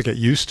going to have to get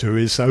used to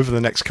is over the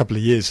next couple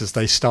of years, as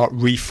they start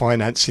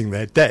refinancing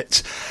their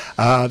debt,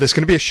 there's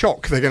going to be a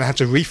shock. They're going to have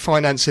to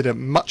refinance it at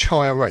much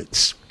higher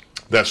rates.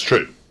 That's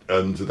true,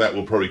 and that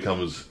will probably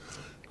come as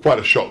quite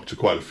a shock to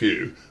quite a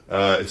few,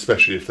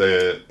 especially if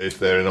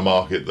they're in a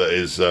market that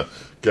is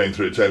going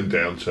through its own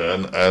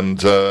downturn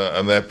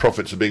and their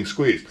profits are being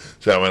squeezed.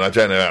 So I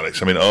don't know,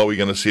 Alex. Are we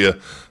going to see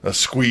a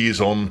squeeze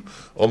on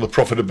the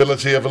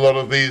profitability of a lot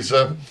of these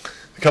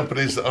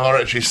companies that are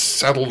actually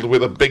saddled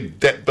with a big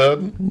debt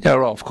burden? Yeah,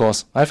 well, of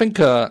course. I think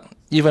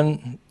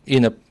even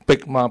in a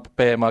big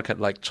bear market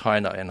like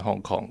China and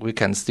Hong Kong, we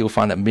can still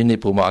find a mini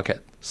bull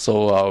market.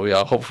 So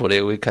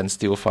hopefully we can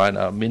still find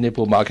a mini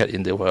bull market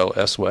in the world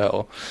as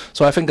well.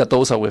 So I think that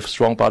those are with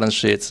strong balance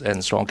sheets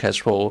and strong cash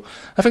flow.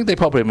 I think they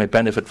probably may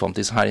benefit from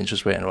this high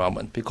interest rate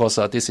environment, because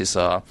this is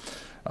an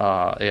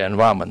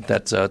environment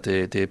that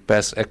the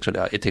best actually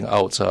are eating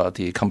out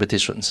the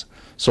competitions.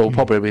 So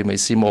probably we may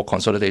see more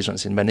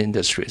consolidations in many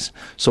industries.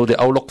 So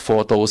the outlook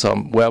for those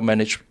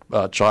well-managed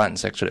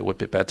giants actually would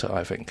be better,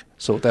 I think.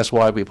 So that's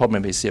why we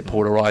probably may see a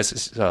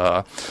polarized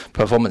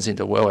performance in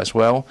the world as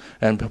well,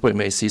 and probably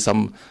may see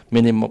some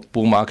mini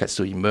bull markets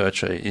to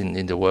emerge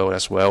in the world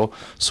as well.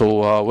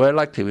 So very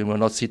likely we will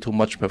not see too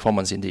much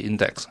performance in the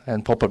index,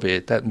 and probably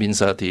that means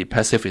the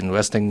passive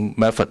investing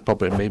method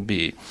probably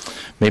maybe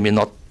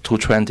not too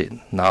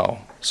trendy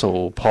now.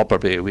 So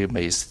probably we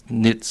may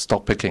need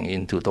stock picking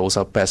into those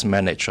best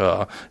managed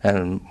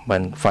and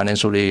when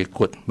financially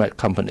good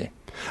company.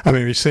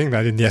 We're seeing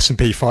that in the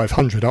S&P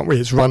 500, aren't we?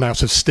 It's run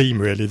out of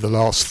steam really the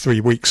last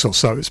 3 weeks or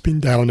so. It's been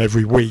down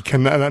every week,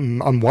 and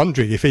I'm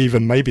wondering if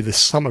even maybe this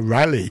summer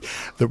rally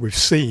that we've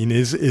seen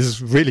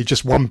is really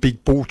just one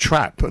big bull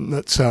trap, and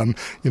that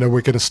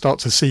we're going to start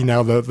to see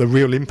now the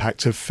real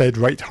impact of Fed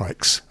rate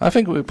hikes. I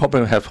think we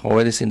probably have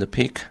already seen the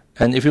peak.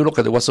 And if you look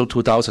at the Russell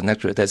 2000,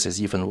 actually that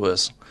is even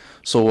worse.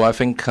 So I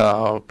think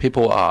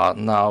people are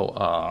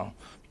now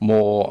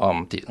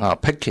more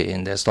picky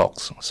in their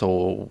stocks.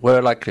 So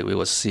very likely we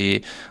will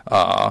see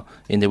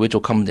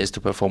individual companies to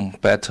perform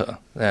better,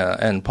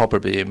 and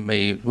probably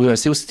we will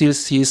still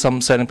see some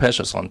selling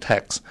pressures on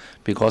techs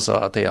because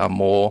they are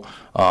more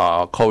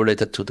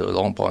correlated to the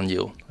long bond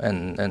yield,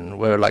 and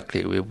very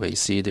likely we may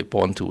see the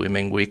bond to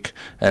remain weak,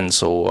 and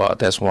so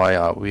that's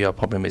why we are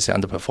probably may see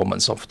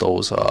underperformance of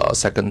those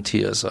second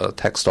tiers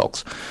tech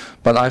stocks.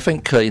 But I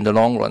think in the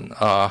long run,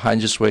 high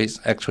interest rates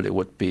actually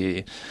would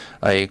be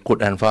a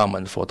good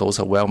environment for those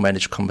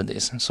well-managed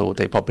companies. So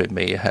they probably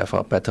may have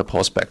better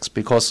prospects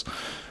because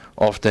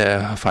of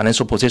their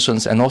financial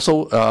positions, and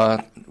also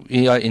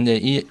we are in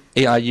the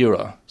AI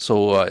era.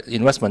 So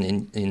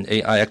investment in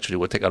AI actually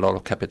will take a lot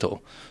of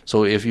capital.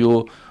 So if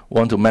you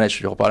want to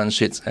manage your balance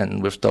sheets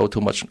and without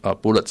too much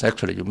bullets,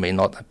 actually you may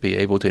not be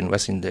able to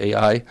invest in the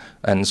AI.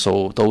 And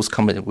so those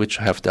companies which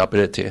have the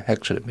ability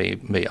actually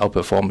may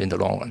outperform in the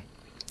long run.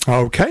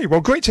 Okay,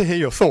 well, great to hear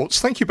your thoughts.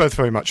 Thank you both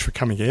very much for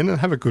coming in, and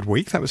have a good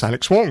week. That was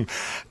Alex Wong,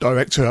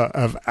 Director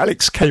of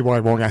Alex KY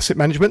Wong Asset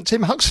Management,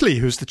 Tim Huxley,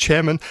 who's the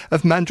Chairman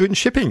of Mandarin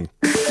Shipping.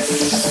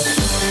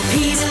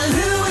 Peter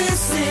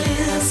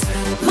Lewis's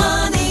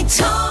Money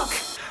Talk.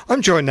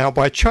 I'm joined now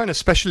by China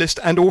specialist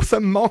and author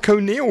Mark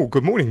O'Neill.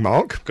 Good morning,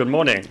 Mark. Good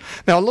morning.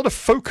 Now, a lot of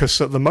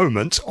focus at the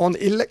moment on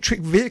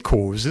electric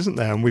vehicles, isn't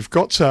there? And we've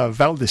got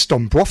Valdis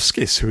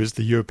Dombrovskis, who is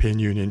the European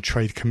Union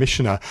Trade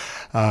Commissioner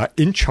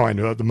in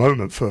China at the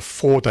moment for a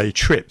 4-day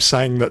trip,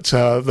 saying that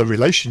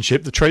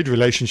the trade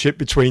relationship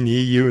between the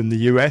EU and the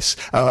US,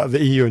 the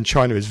EU and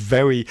China is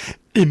very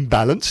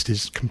imbalanced.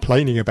 He's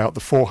complaining about the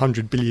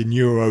 400 billion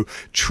euro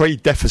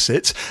trade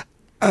deficit.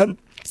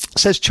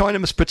 Says China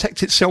must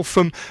protect itself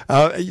from,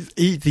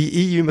 the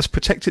EU must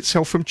protect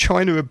itself from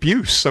China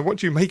abuse. So what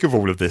do you make of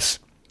all of this?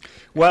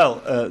 Well,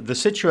 the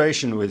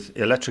situation with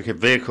electric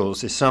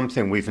vehicles is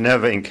something we've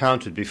never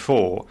encountered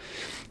before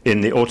in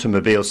the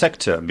automobile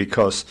sector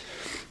because,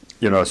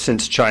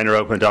 since China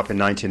opened up in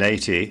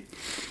 1980,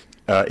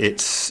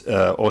 its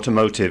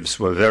automotives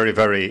were very,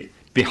 very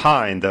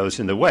behind those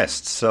in the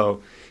West.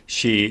 So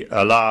she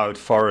allowed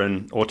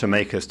foreign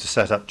automakers to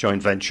set up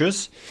joint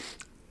ventures.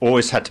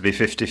 Always had to be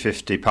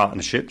 50-50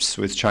 partnerships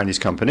with Chinese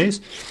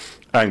companies.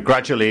 And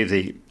gradually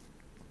the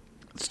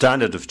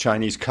standard of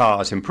Chinese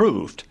cars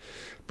improved.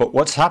 But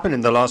what's happened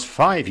in the last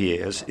 5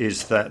 years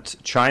is that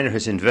China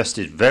has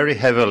invested very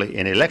heavily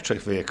in electric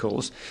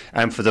vehicles.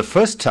 And for the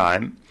first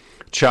time,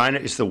 China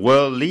is the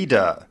world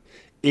leader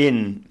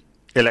in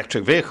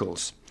electric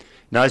vehicles.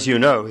 Now, as you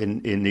know,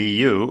 in the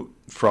EU,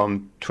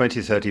 from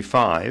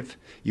 2035,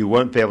 you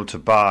won't be able to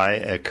buy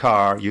a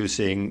car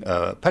using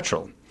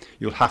petrol.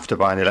 You'll have to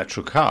buy an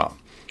electric car.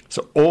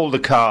 So all the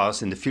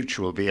cars in the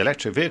future will be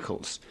electric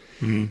vehicles.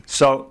 Mm-hmm.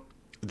 So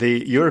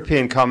the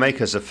European car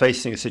makers are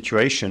facing a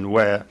situation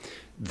where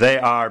they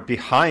are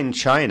behind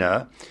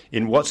China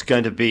in what's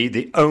going to be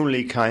the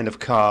only kind of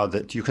car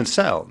that you can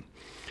sell.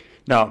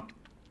 Now,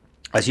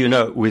 as you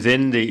know,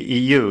 within the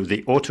EU,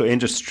 the auto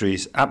industry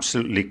is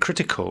absolutely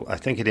critical. I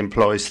think it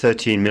employs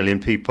 13 million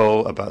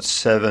people, about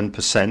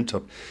 7%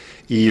 of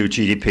EU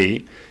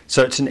GDP.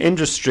 So it's an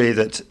industry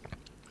that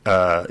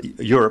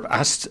Europe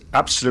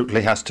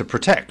absolutely has to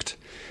protect.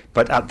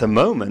 But at the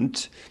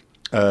moment,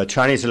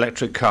 Chinese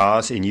electric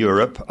cars in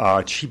Europe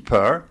are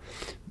cheaper,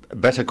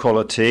 better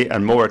quality,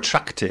 and more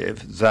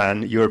attractive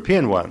than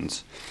European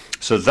ones.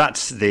 So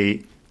that's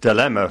the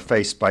dilemma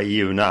faced by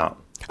EU now.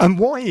 And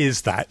why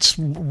is that?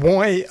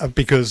 Why?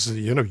 Because,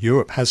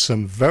 Europe has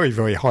some very,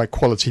 very high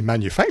quality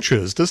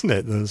manufacturers, doesn't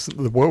it? There's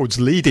the world's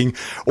leading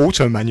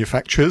auto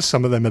manufacturers.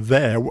 Some of them are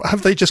there.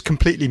 Have they just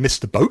completely missed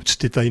the boat?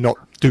 Did they not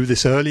do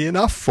this early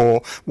enough?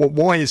 Or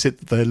why is it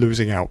that they're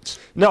losing out?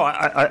 No,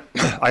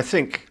 I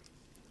think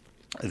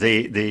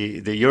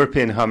the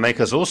European car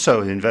makers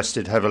also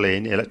invested heavily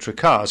in electric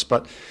cars,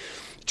 but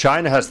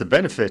China has the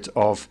benefit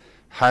of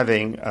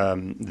having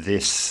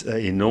this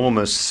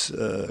enormous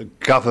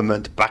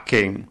government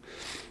backing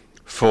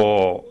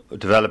for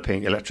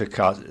developing electric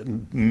cars.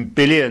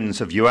 Billions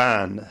of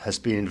yuan has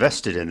been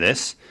invested in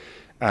this,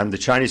 and the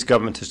Chinese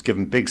government has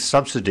given big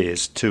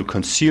subsidies to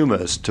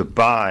consumers to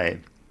buy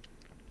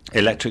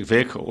electric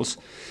vehicles.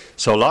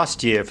 So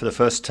last year, for the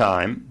first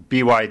time,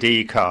 the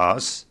BYD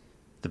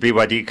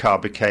car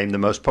became the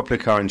most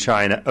popular car in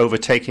China,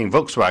 overtaking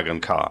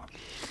Volkswagen car.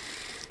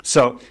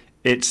 So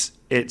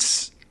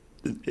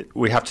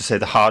we have to say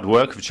the hard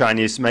work of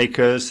Chinese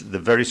makers, the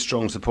very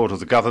strong support of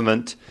the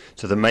government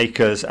to the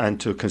makers and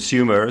to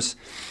consumers.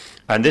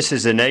 And this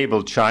has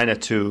enabled China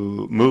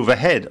to move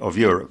ahead of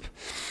Europe.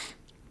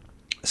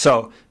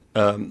 So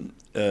in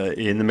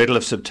the middle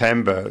of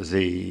September,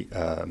 the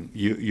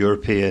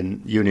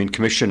European Union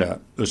Commissioner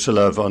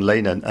Ursula von der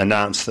Leyen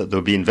announced that there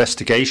would be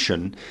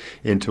investigation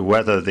into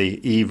whether the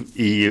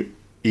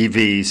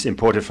EVs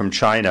imported from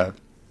China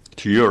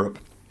to Europe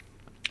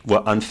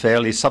were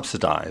unfairly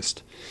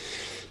subsidized.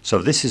 So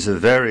this is a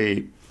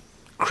very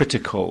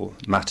critical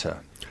matter.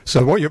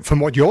 So from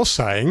what you're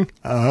saying,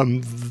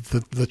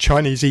 the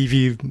Chinese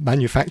EV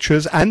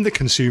manufacturers and the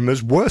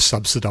consumers were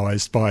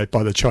subsidised by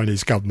the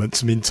Chinese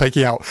government. I mean,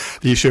 taking out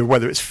the issue of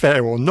whether it's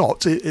fair or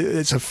not,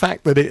 it's a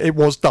fact that it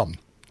was done.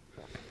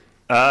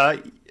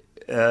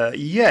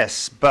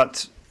 Yes,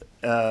 but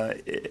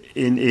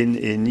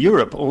in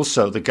Europe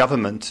also the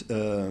governments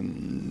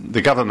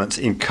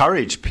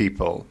encourage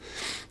people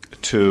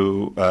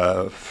to,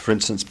 for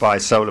instance, buy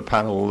solar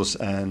panels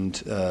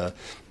and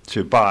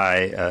to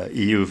buy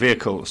EV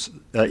vehicles.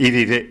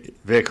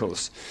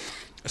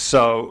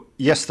 So,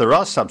 yes, there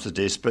are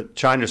subsidies, but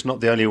China's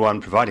not the only one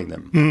providing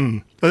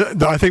them.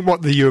 I think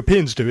what the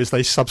Europeans do is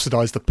they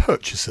subsidise the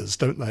purchasers,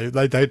 don't they?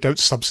 They don't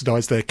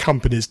subsidise their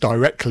companies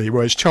directly,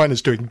 whereas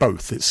China's doing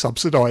both. It's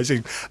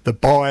subsidising the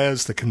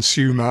buyers, the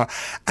consumer,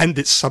 and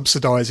it's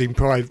subsidising,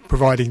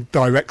 providing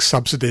direct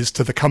subsidies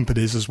to the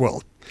companies as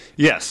well.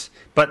 Yes,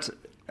 but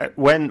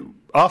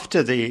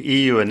after the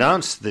EU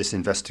announced this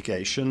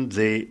investigation,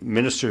 the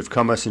Ministry of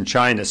Commerce in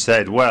China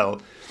said, well,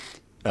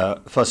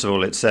 first of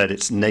all, it said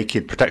it's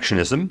naked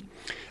protectionism.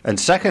 And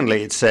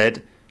secondly, it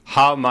said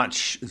how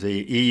much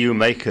the EU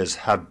makers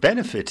have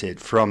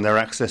benefited from their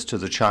access to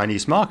the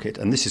Chinese market.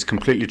 And this is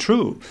completely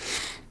true,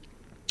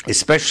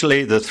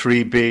 especially the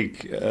three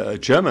big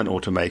German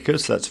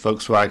automakers, that's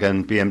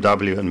Volkswagen,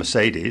 BMW and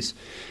Mercedes.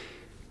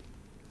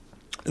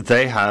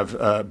 They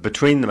have,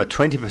 between them, a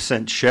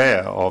 20%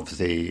 share of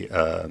the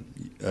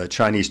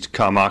Chinese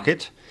car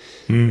market.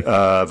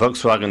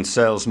 Volkswagen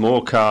sells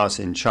more cars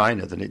in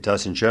China than it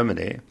does in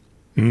Germany.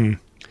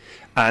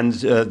 And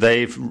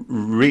they've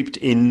reaped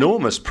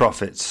enormous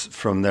profits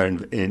from their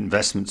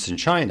investments in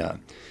China.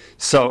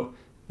 So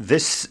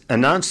this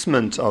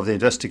announcement of the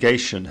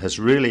investigation has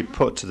really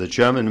put the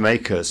German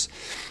makers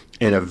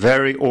in a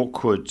very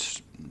awkward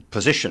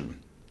position.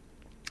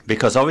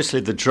 Because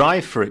obviously the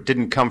drive for it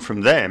didn't come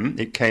from them,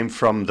 it came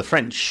from the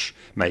French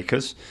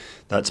makers,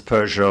 that's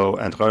Peugeot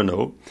and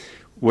Renault,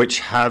 which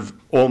have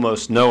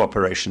almost no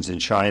operations in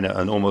China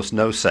and almost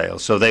no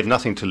sales, so they have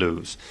nothing to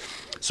lose.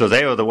 So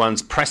they are the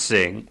ones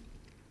pressing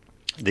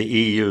the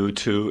EU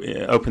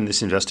to open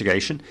this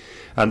investigation.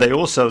 And they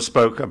also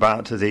spoke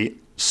about the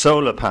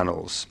solar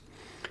panels.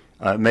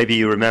 Maybe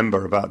you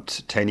remember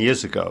about 10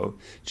 years ago,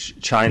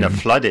 China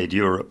flooded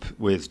Europe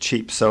with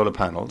cheap solar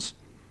panels.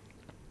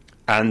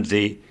 And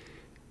the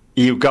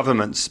EU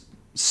governments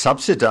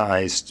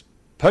subsidized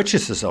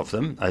purchases of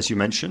them, as you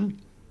mentioned,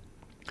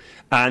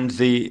 and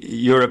the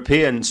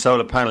European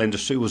solar panel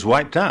industry was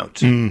wiped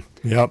out.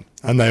 Yep,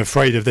 and they're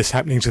afraid of this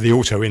happening to the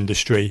auto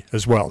industry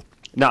as well.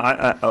 Now,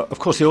 of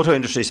course, the auto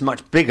industry is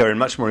much bigger and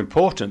much more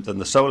important than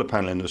the solar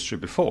panel industry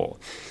before,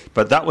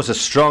 but that was a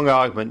strong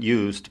argument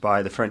used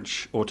by the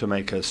French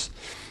automakers.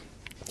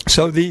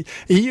 So the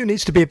EU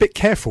needs to be a bit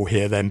careful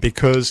here then,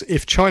 because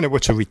if China were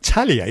to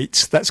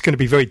retaliate, that's going to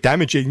be very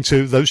damaging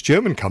to those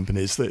German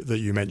companies that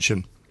you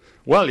mentioned.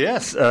 Well,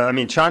 yes. I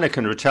mean, China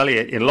can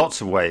retaliate in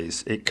lots of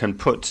ways. It can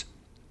put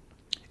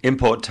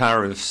import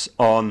tariffs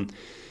on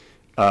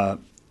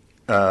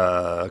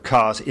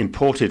cars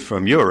imported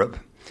from Europe.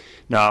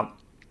 Now,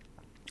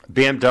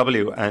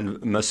 BMW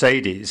and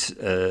Mercedes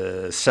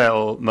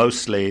sell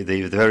mostly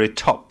the very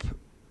top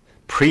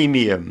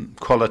premium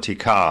quality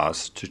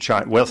cars to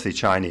wealthy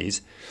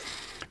Chinese,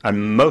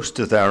 and most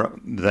of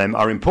them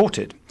are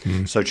imported.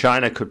 So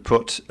China could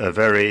put a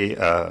very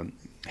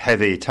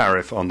heavy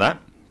tariff on that.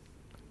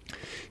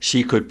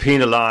 She could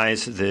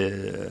penalize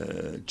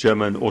the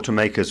German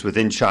automakers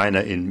within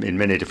China in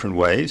many different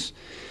ways.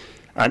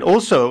 And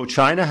also,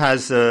 China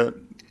has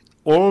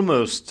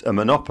almost a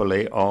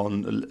monopoly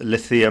on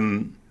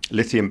lithium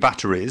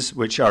batteries,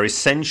 which are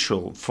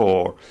essential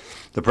for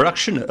the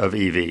production of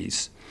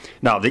EVs.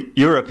 Now,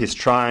 Europe is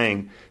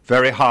trying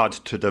very hard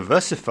to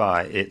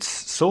diversify its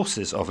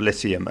sources of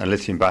lithium and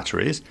lithium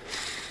batteries,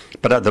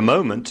 but at the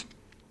moment,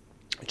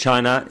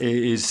 China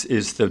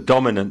is the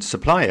dominant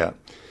supplier.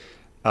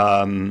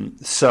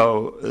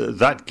 So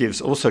that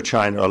gives also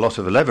China a lot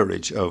of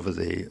leverage over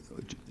the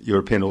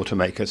European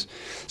automakers.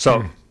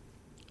 So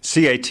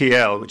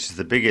CATL, which is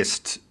the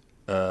biggest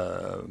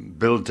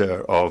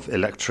builder of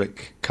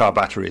electric car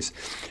batteries,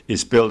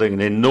 is building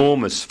an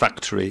enormous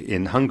factory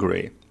in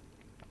Hungary,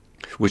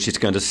 which is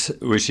going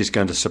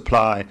to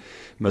supply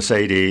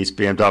Mercedes,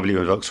 BMW,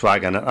 and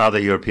Volkswagen and other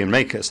European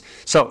makers.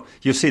 So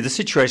you see, the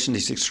situation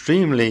is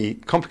extremely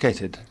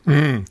complicated.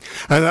 And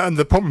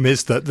the problem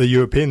is that the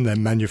European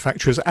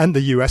manufacturers and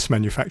the US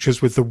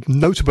manufacturers, with the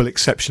notable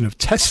exception of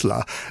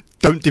Tesla,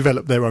 don't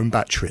develop their own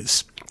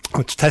batteries.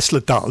 Tesla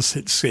does.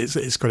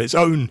 It's got its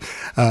own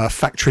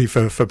factory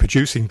for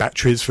producing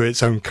batteries for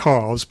its own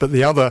cars, but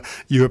the other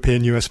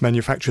European US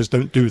manufacturers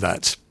don't do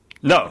that.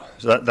 No,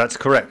 that's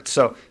correct.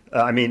 So,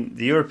 I mean,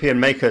 the European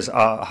makers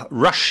are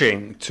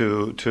rushing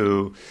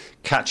to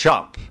catch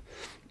up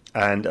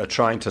and are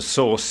trying to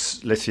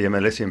source lithium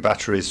and lithium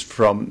batteries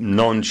from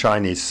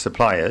non-Chinese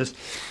suppliers.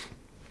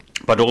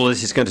 But all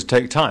this is going to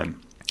take time.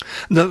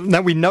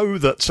 Now we know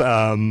that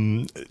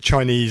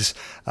Chinese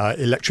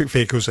electric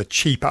vehicles are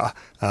cheaper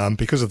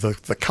because of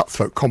the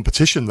cutthroat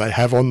competition they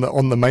have on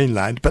the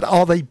mainland. But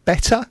are they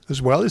better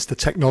as well? Is the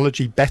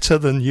technology better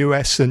than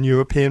US and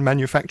European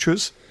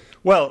manufacturers?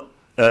 Well,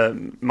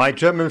 my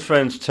German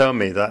friends tell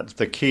me that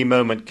the key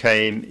moment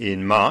came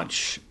in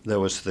March. There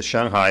was the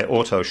Shanghai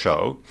Auto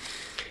Show,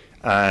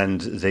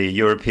 and the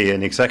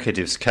European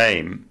executives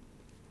came.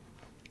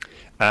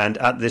 And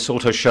at this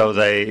auto show,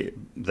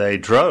 they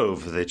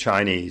drove the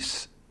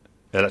Chinese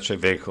electric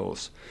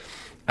vehicles,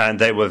 and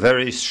they were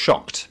very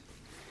shocked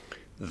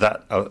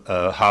that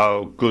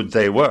how good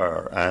they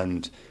were.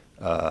 And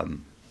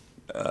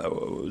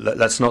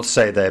let's not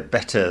say they're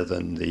better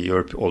than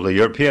all the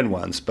European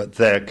ones, but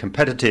they're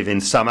competitive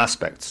in some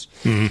aspects.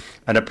 Mm-hmm.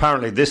 And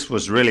apparently, this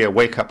was really a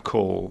wake-up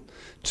call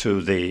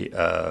to the,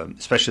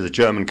 especially the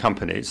German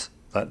companies,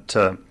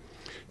 that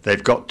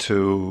they've got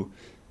to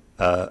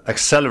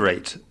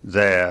accelerate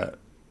their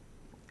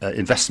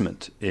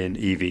investment in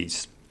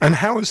EVs. And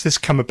how has this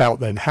come about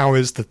then? How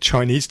is the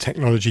Chinese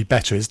technology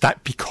better? Is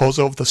that because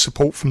of the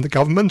support from the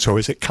government, or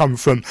has it come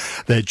from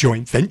their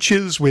joint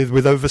ventures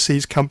with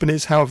overseas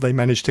companies? How have they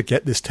managed to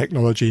get this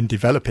technology and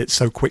develop it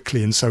so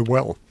quickly and so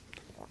well?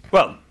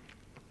 Well,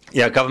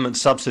 yeah, government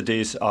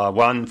subsidies are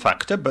one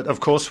factor, but of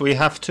course we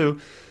have to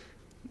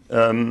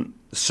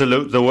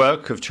salute the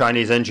work of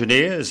Chinese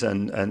engineers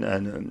and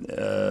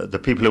the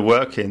people who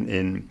work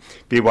in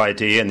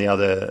BYD and the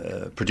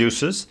other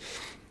producers.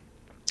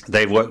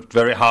 They've worked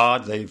very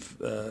hard. They've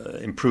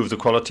improved the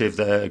quality of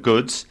their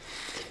goods.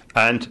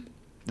 And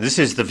this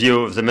is the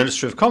view of the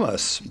Ministry of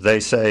Commerce. They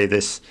say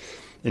this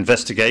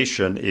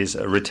investigation is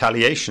a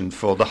retaliation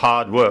for the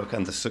hard work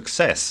and the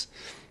success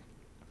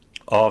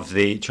of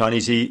the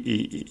Chinese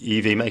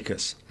EV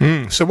makers.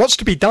 So what's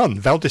to be done?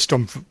 Valdis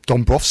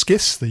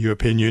Dombrovskis, the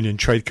European Union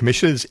Trade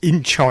Commissioner, is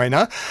in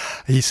China.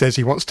 He says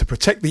he wants to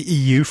protect the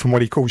EU from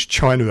what he calls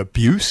China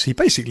abuse.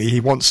 He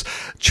wants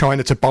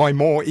China to buy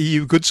more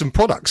EU goods and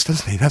products,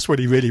 doesn't he? That's what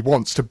he really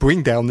wants, to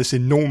bring down this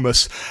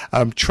enormous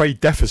trade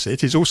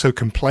deficit. He's also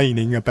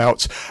complaining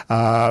about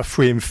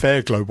free and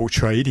fair global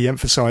trade. He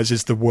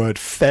emphasises the word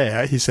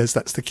fair. He says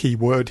that's the key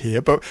word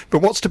here. But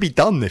what's to be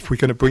done if we're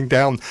going to bring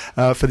down,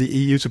 for the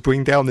EU to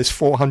bring down this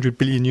 400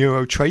 billion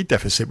euro trade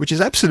deficit, which is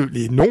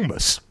absolutely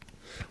enormous?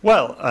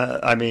 Well,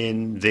 I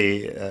mean,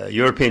 the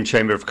European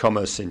Chamber of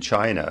Commerce in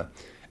China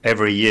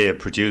every year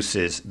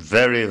produces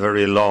very,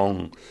 very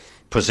long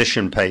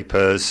position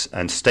papers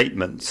and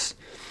statements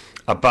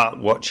about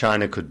what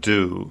China could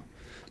do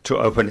to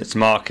open its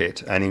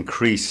market and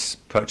increase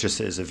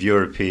purchases of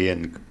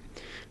European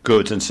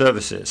goods and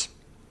services.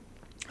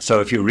 So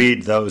if you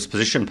read those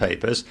position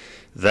papers,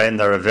 then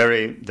there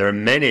are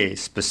many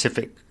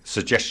specific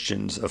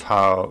suggestions of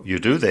how you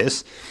do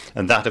this,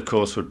 and that, of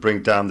course, would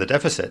bring down the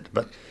deficit.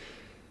 But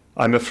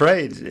I'm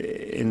afraid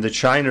in the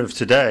China of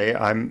today,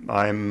 I'm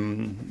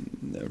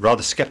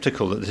rather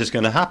skeptical that this is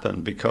going to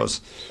happen, because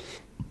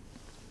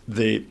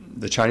the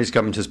Chinese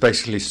government has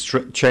basically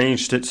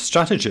changed its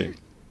strategy.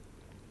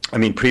 I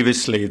mean,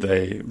 previously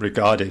they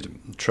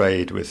regarded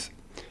trade with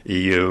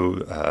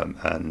EU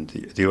and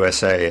the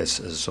USA as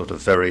a sort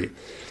of very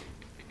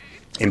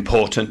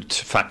important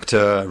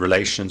factor.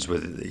 Relations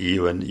with the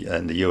EU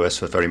and the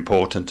US were very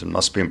important and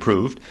must be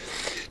improved.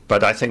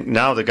 But I think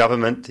now the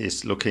government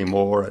is looking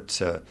more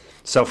at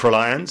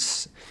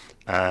self-reliance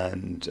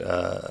and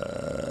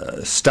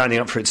standing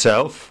up for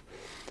itself.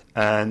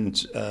 And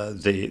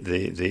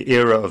the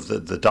era of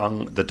the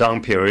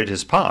Deng period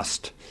has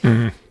passed.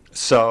 Mm-hmm.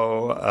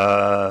 So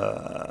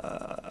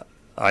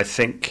I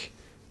think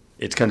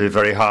it's going to be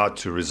very hard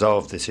to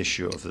resolve this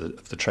issue of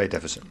the trade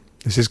deficit.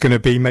 This is going to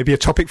be maybe a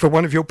topic for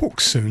one of your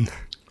books soon.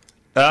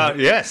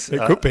 Yes.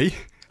 It could be.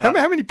 How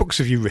many books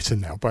have you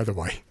written now, by the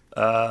way?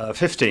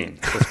 15.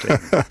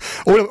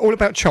 all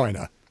about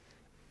China?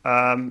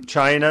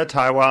 China,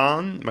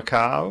 Taiwan,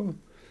 Macau,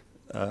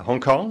 Hong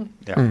Kong.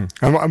 Yeah.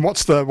 And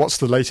what's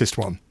the latest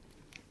one?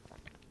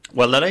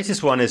 Well, the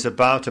latest one is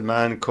about a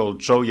man called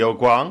Zhou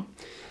Youguang.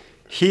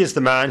 He is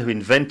the man who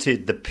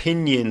invented the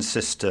pinyin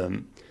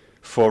system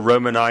for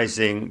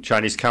Romanizing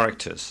Chinese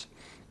characters.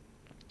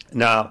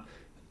 Now,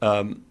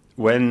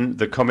 when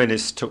the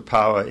communists took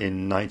power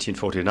in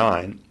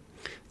 1949,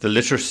 the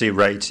literacy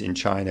rate in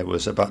China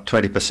was about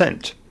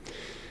 20%.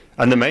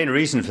 And the main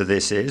reason for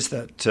this is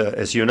that,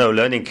 as you know,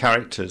 learning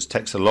characters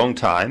takes a long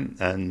time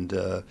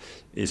and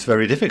is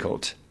very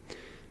difficult.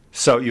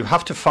 So you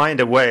have to find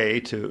a way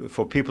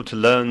for people to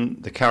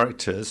learn the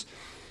characters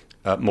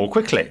more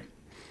quickly.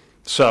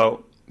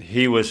 So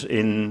he was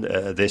in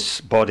this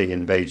body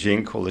in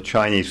Beijing called the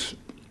Chinese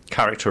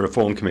Character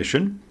Reform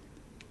Commission,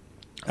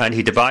 and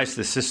he devised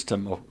this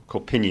system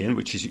called pinyin,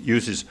 which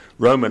uses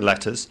Roman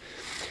letters,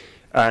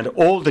 and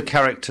all the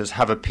characters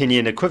have a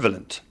pinyin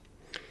equivalent.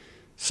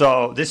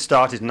 So this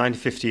started in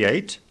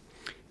 1958,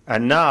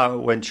 and now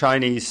when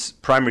Chinese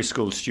primary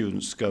school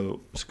students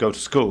go to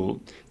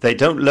school, they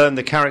don't learn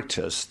the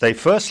characters. They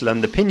first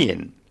learn the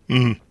pinyin,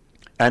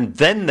 and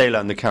then they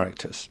learn the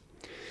characters.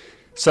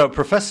 So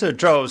Professor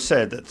Zhou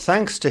said that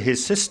thanks to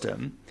his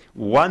system,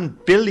 1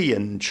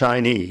 billion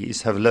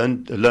Chinese have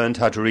learned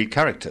how to read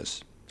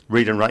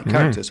and write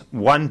characters.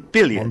 1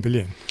 billion. 1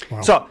 billion.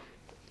 Wow. So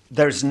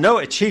there's no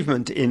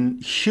achievement in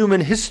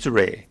human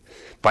history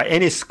by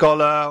any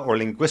scholar or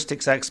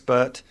linguistics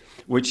expert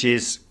which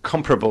is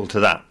comparable to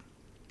that.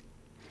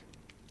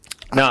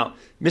 Now,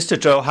 Mr.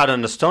 Zhou had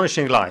an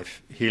astonishing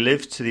life. He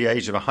lived to the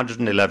age of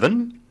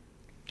 111.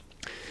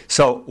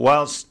 So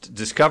whilst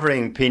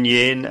discovering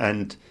Pinyin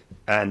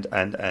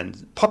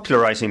and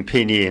popularizing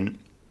Pinyin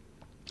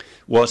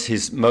was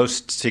his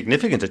most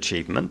significant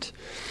achievement,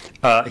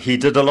 he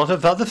did a lot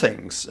of other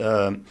things.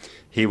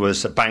 He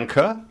was a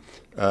banker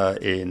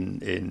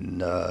in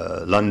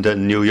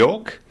London, New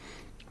York.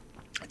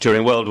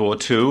 During World War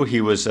II,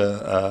 he was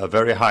a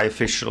very high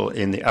official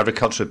in the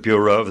Agricultural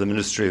Bureau of the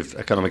Ministry of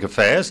Economic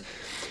Affairs,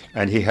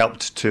 and he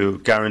helped to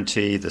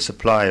guarantee the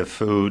supply of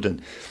food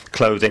and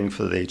clothing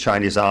for the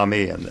Chinese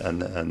army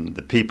and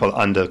the people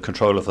under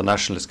control of the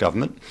nationalist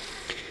government.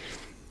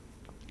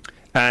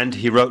 And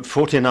he wrote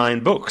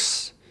 49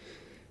 books,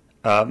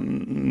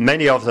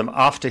 many of them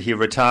after he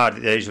retired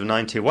at the age of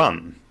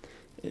 91.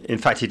 In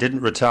fact, he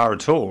didn't retire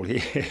at all.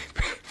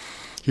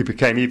 He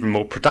became even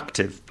more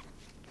productive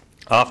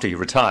after he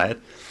retired.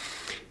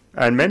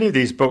 And many of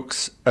these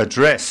books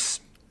address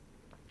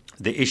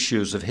the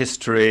issues of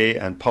history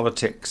and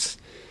politics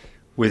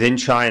within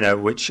China,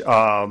 which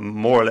are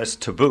more or less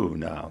taboo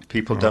now.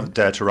 People don't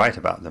dare to write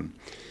about them.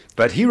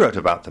 But he wrote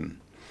about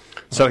them.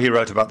 So he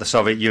wrote about the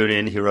Soviet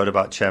Union, he wrote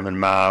about Chairman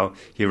Mao,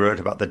 he wrote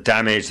about the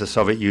damage the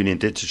Soviet Union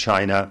did to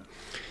China,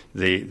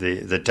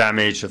 the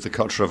damage of the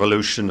Cultural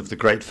Revolution, of the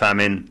Great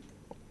Famine.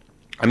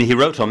 I mean, he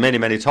wrote on many,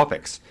 many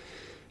topics.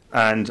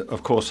 And,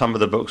 of course, some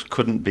of the books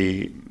couldn't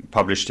be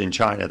published in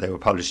China. They were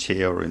published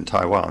here or in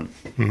Taiwan.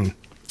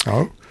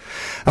 Oh.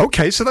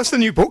 Okay, so that's the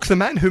new book, The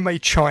Man Who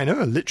Made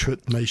China, A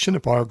Literate Nation, a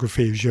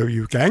biography of Zhou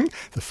Yugang,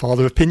 the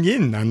father of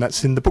Pinyin, and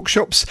that's in the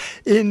bookshops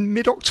in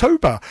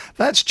mid-October.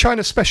 That's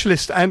China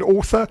specialist and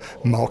author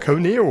Mark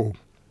O'Neill.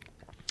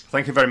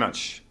 Thank you very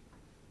much.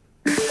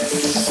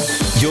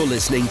 You're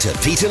listening to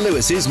Peter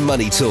Lewis's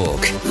Money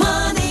Talk.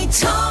 Money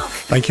Talk.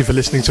 Thank you for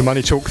listening to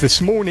Money Talk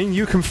this morning.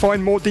 You can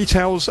find more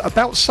details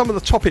about some of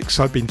the topics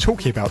I've been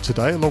talking about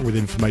today, along with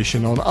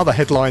information on other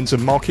headlines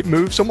and market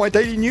moves on my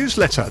daily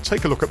newsletter.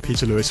 Take a look at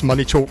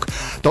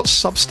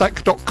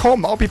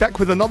peterlewismoneytalk.substack.com. I'll be back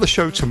with another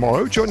show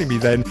tomorrow. Joining me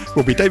then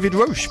will be David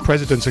Roche,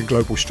 President and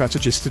Global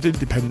Strategist at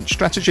Independent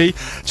Strategy,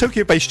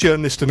 Tokyo-based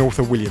journalist and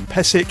author William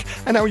Pesic,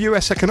 and our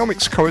US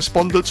economics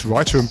correspondent,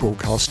 writer and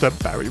broadcaster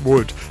Barry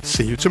Wood.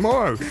 See you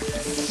tomorrow.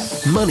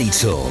 Money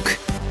Talk